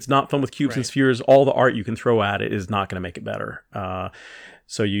game. If it's not fun with cubes and spheres, all the art you can throw at it is not going to make it better.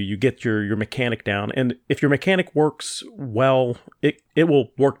 So you get your mechanic down, and if your mechanic works well, it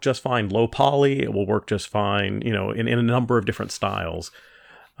will work just fine low poly. It will work just fine, in a number of different styles.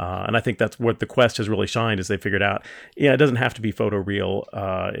 And I think that's what the Quest has really shined, is they figured out, it doesn't have to be photoreal.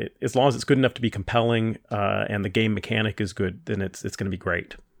 As long as it's good enough to be compelling, and the game mechanic is good, then it's going to be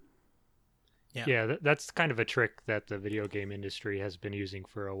great. Yeah, that's kind of a trick that the video game industry has been using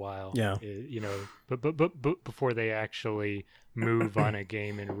for a while. Yeah. But before they actually move on a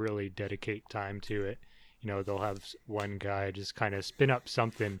game and really dedicate time to it, they'll have one guy just kind of spin up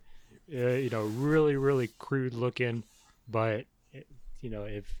something, really, really crude looking, but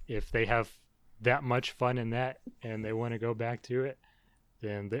if they have that much fun in that and they want to go back to it,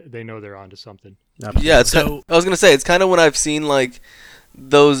 then they know they're onto something. Yeah, I was gonna say it's kind of when I've seen like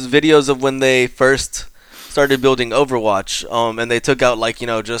those videos of when they first started building Overwatch, and they took out like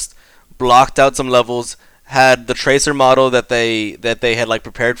just blocked out some levels, had the tracer model that they had like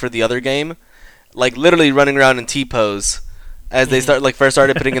prepared for the other game, like literally running around in T-pose as they first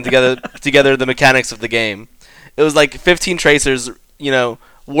started putting together the mechanics of the game. It was like 15 tracers,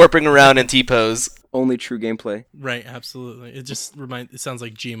 warping around in T-pose. Only true gameplay. Right, absolutely. It just it sounds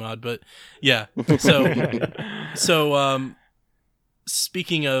like Gmod, but yeah. So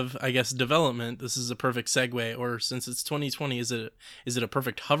speaking of, I guess, development, this is a perfect segue. Or since it's 2020, is it a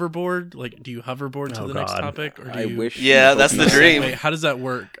perfect hoverboard? Like, do you hoverboard to the next topic, or do I you? wish. Yeah, that's the dream. Wait, how does that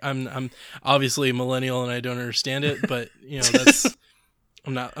work? I'm obviously a millennial and I don't understand it, but that's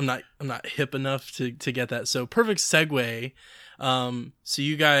I'm not hip enough to get that. So perfect segue. So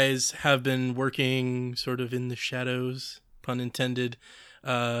you guys have been working sort of in the shadows, pun intended,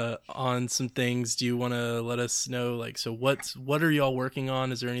 on some things. Do you want to let us know, like, so what are y'all working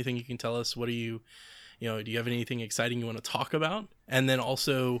on? Is there anything you can tell us? What are you, do you have anything exciting you want to talk about? And then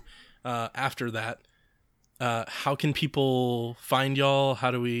also, after that, how can people find y'all? How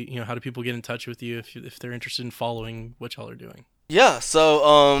do people get in touch with you if they're interested in following what y'all are doing? Yeah, so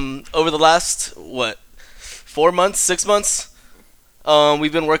over the last 4 months, 6 months,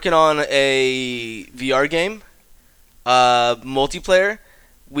 we've been working on a VR game, multiplayer.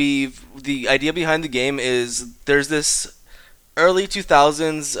 The idea behind the game is there's this early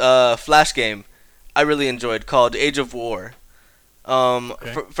 2000s Flash game I really enjoyed called Age of War.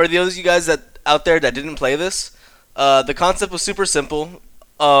 For those of you guys out there that didn't play this, the concept was super simple.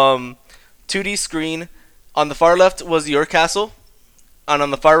 2D screen. On the far left was your castle, and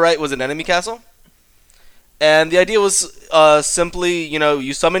on the far right was an enemy castle. And the idea was simply,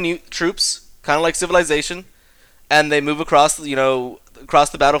 you summon new troops, kind of like Civilization, and they move across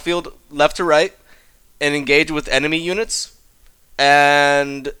the battlefield left to right and engage with enemy units.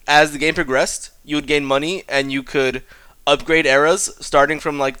 And as the game progressed, you would gain money and you could upgrade eras, starting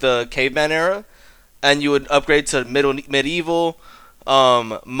from like the caveman era, and you would upgrade to medieval,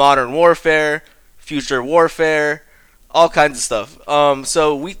 modern warfare, future warfare, all kinds of stuff.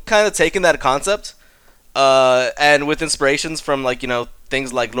 So we kind of taken that concept, and with inspirations from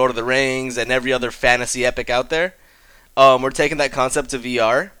things like Lord of the Rings and every other fantasy epic out there, we're taking that concept to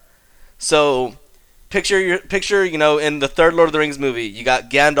VR. So picture in the third Lord of the Rings movie, you got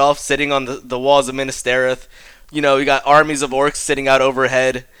Gandalf sitting on the walls of Minas Tirith. You got armies of orcs sitting out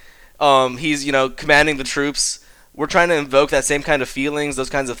overhead. He's commanding the troops. We're trying to invoke that same kind of feelings, those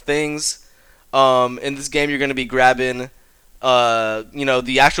kinds of things. In this game, you're going to be grabbing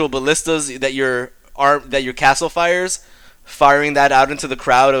the actual ballistas that your castle fires, firing that out into the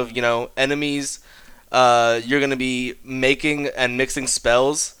crowd of enemies. You're gonna be making and mixing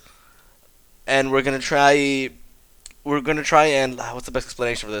spells, and we're gonna try and what's the best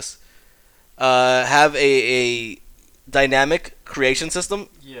explanation for this? Have a dynamic creation system.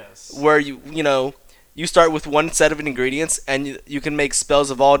 Yes. Where you start with one set of ingredients and you can make spells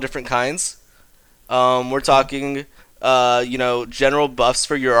of all different kinds. We're talking general buffs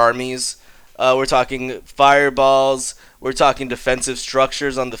for your armies. We're talking fireballs. We're talking defensive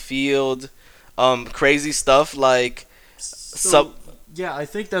structures on the field. Crazy stuff like Yeah, I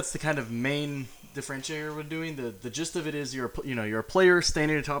think that's the kind of main differentiator we're doing. The gist of it is you're a player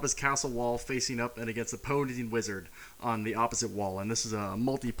standing atop his castle wall facing up and against a opposing wizard on the opposite wall, and this is a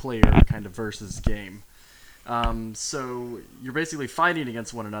multiplayer kind of versus game. So you're basically fighting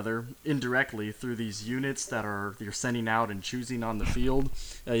against one another indirectly through these units that you're sending out and choosing on the field.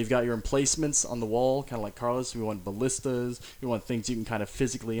 You've got your emplacements on the wall, kind of like Carlos. We want ballistas. We want things you can kind of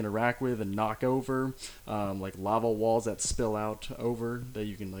physically interact with and knock over, like lava walls that spill out over that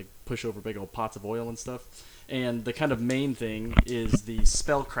you can like push over big old pots of oil and stuff. And the kind of main thing is the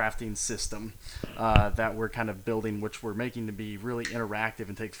spell crafting system that we're kind of building, which we're making to be really interactive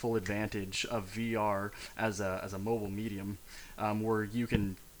and take full advantage of VR as a mobile medium, where you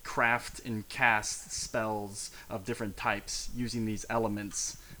can craft and cast spells of different types using these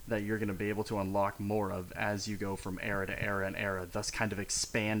elements that you're going to be able to unlock more of as you go from era to era and era, thus kind of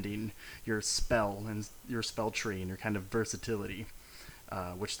expanding your spell and your spell tree and your kind of versatility.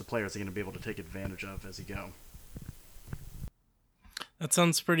 Which the players are going to be able to take advantage of as you go. That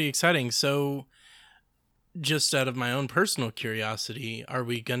sounds pretty exciting. So, just out of my own personal curiosity, are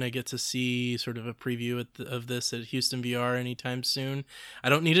we going to get to see sort of a preview of this at Houston VR anytime soon? I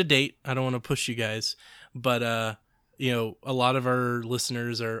don't need a date. I don't want to push you guys. But, a lot of our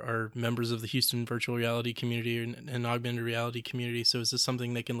listeners are members of the Houston virtual reality community and augmented reality community. So, is this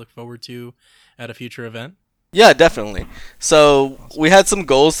something they can look forward to at a future event? Yeah, definitely. So we had some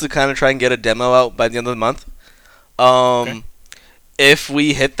goals to kind of try and get a demo out by the end of the month. Okay. If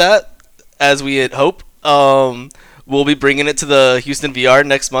we hit that, as we had hope, we'll be bringing it to the Houston VR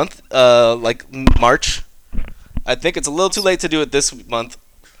next month, like March. I think it's a little too late to do it this month.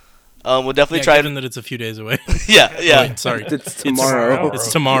 We'll definitely try. Given that it's a few days away. Yeah. Wait, sorry, it's tomorrow.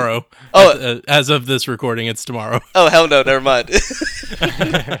 It's tomorrow. Oh, as of this recording, it's tomorrow. Oh hell no, never mind.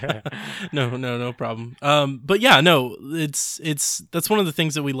 No problem. But yeah, no, that's one of the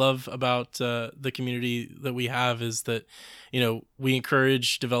things that we love about the community that we have is that we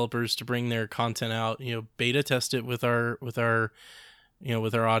encourage developers to bring their content out. Beta test it with our with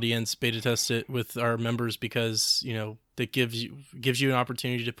our audience, beta test it with our members because that gives you an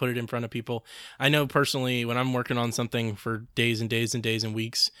opportunity to put it in front of people. I know personally when I'm working on something for days and days and days and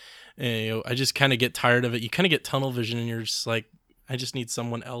weeks, I just kind of get tired of it. You kind of get tunnel vision and you're just like, I just need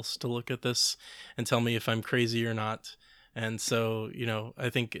someone else to look at this and tell me if I'm crazy or not. And so, I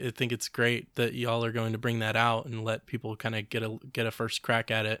think it's great that y'all are going to bring that out and let people kind of get a first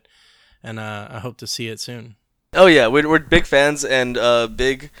crack at it. And I hope to see it soon. Oh yeah, we're big fans and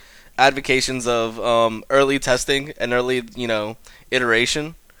big advocations of early testing and early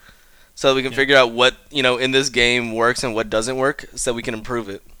iteration, so we can figure out what in this game works and what doesn't work, so we can improve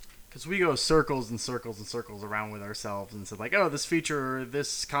it. Because we go circles and circles and circles around with ourselves and said like, oh, this feature or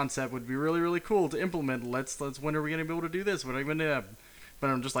this concept would be really really cool to implement. Let's when are we going to be able to do this? What are we going to have?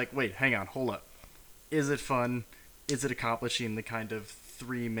 But I'm just like, wait, hang on, hold up. Is it fun? Is it accomplishing the kind of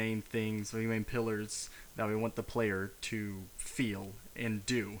three main pillars that we want the player to feel and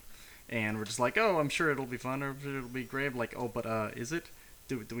do? And we're just like, oh, I'm sure it'll be fun or it'll be great. Like, oh, but is it?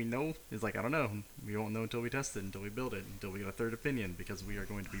 Do we know? It's like, I don't know. We won't know until we test it, until we build it, until we get a third opinion, because we are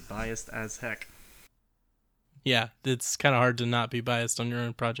going to be biased as heck. Yeah, it's kind of hard to not be biased on your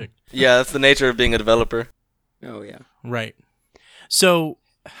own project. Yeah, that's the nature of being a developer. Oh, yeah. Right. So,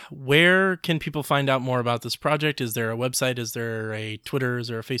 where can people find out more about this project? Is there a website? Is there a Twitter? Is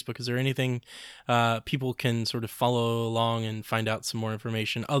there a Facebook? Is there anything people can sort of follow along and find out some more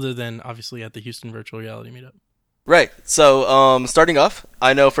information other than obviously at the Houston Virtual Reality Meetup? Right. So, starting off,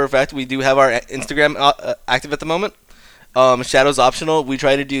 I know for a fact we do have our Instagram active at the moment. Shadows optional. We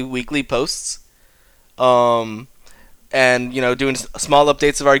try to do weekly posts. And, doing small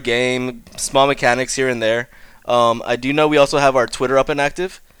updates of our game, small mechanics here and there. I do know we also have our Twitter up and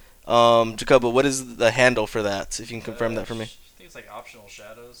active. Jacobo, what is the handle for that? If you can confirm that for me. I think it's like optional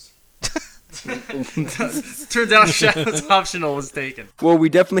shadows. Turns out Shadows Optional was taken. Well, we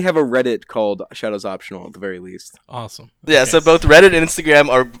definitely have a Reddit called Shadows Optional at the very least. Awesome. Yeah, so both Reddit and Instagram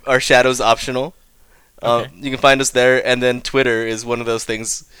are Shadows Optional. You can find us there, and then Twitter is one of those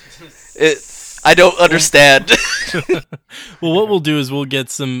things. I don't understand. Well, what we'll do is we'll get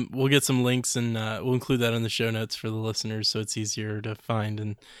some links, and we'll include that in the show notes for the listeners, so it's easier to find,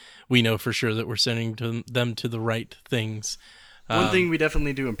 and we know for sure that we're sending them to the right things. One thing we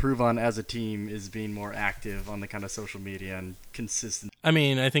definitely do improve on as a team is being more active on the kind of social media and consistent. I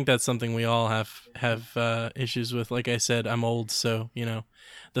mean, I think that's something we all have issues with. Like I said, I'm old, so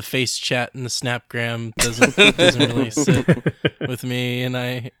the face chat and the Snapgram doesn't really sit with me, and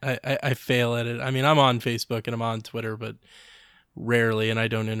I fail at it. I mean, I'm on Facebook and I'm on Twitter, but rarely, and I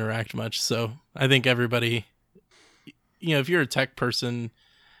don't interact much. So I think everybody, if you're a tech person,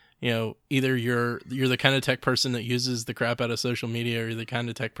 either you're the kind of tech person that uses the crap out of social media, or you're the kind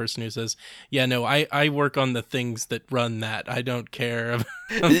of tech person who says, yeah, no, I work on the things that run that. I don't care about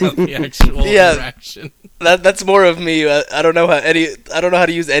the actual interaction. That's more of me. I don't know how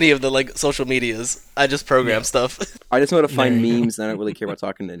to use any of the like social medias. I just program stuff. I just know how to find memes, and I don't really care about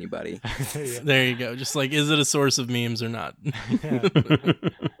talking to anybody. There you go. Just like, is it a source of memes or not?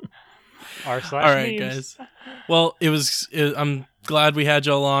 All right, memes. guys. Well, I'm glad we had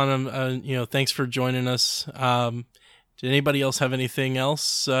y'all on. Thanks for joining us. Did anybody else have anything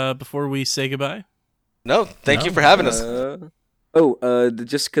else before we say goodbye? No, thank you for having us.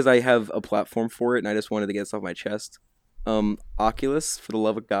 Just because I have a platform for it, and I just wanted to get this off my chest. Oculus, for the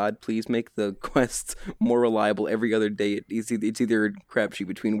love of God, please make the Quest more reliable every other day. It's either a crapshoot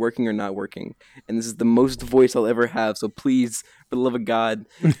between working or not working, and this is the most voice I'll ever have. So please, for the love of God,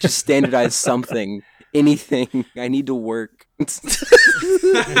 just standardize something, anything. I need to work.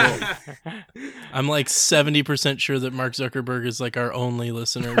 I'm like 70% sure that Mark Zuckerberg is like our only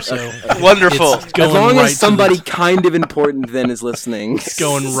listener. So wonderful. As long as somebody kind of important then is listening. It's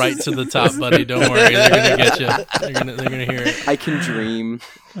going right to the top, buddy. Don't worry, they're gonna get you. They're gonna hear it. I can dream.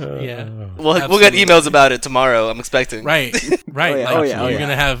 Yeah. We'll get emails about it tomorrow. I'm expecting. Right. Oh yeah. You're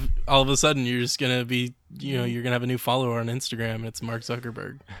gonna have all of a sudden. You're just gonna be. You're gonna have a new follower on Instagram, and it's Mark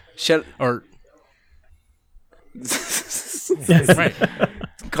Zuckerberg. Right.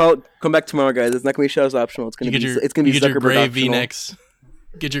 Come back tomorrow, guys. It's not gonna be shout optional. It's gonna be Zuckerberg gray optional. V-necks.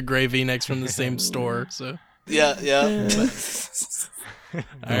 Get your gray V-necks from the same store. So yeah. All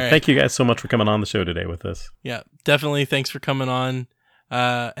right. Thank you guys so much for coming on the show today with us. Yeah, definitely. Thanks for coming on,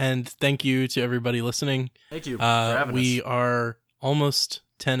 and thank you to everybody listening. Thank you for having us. We are almost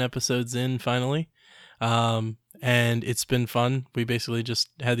 10 episodes in finally, and it's been fun. We basically just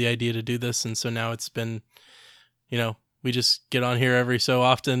had the idea to do this, and so now it's been. We just get on here every so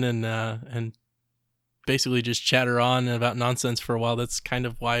often and basically just chatter on about nonsense for a while. That's kind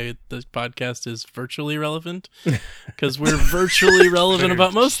of why the podcast is virtually relevant, because we're virtually relevant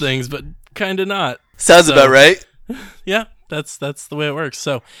about most things, but kind of not. Sounds about right. Yeah, that's the way it works.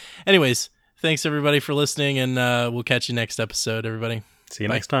 So, anyways, thanks everybody for listening, and we'll catch you next episode, everybody. See you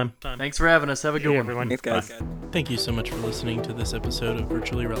next time. Thanks for having us. Have a good one, everyone. Thanks, guys. Thank you so much for listening to this episode of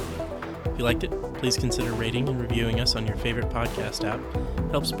Virtually Relevant. If you liked it, please consider rating and reviewing us on your favorite podcast app.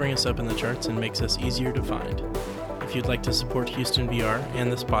 It helps bring us up in the charts and makes us easier to find. If you'd like to support Houston VR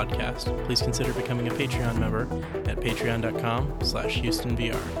and this podcast, please consider becoming a Patreon member at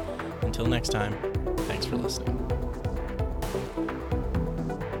patreon.com/HoustonVR. Until next time, thanks for listening.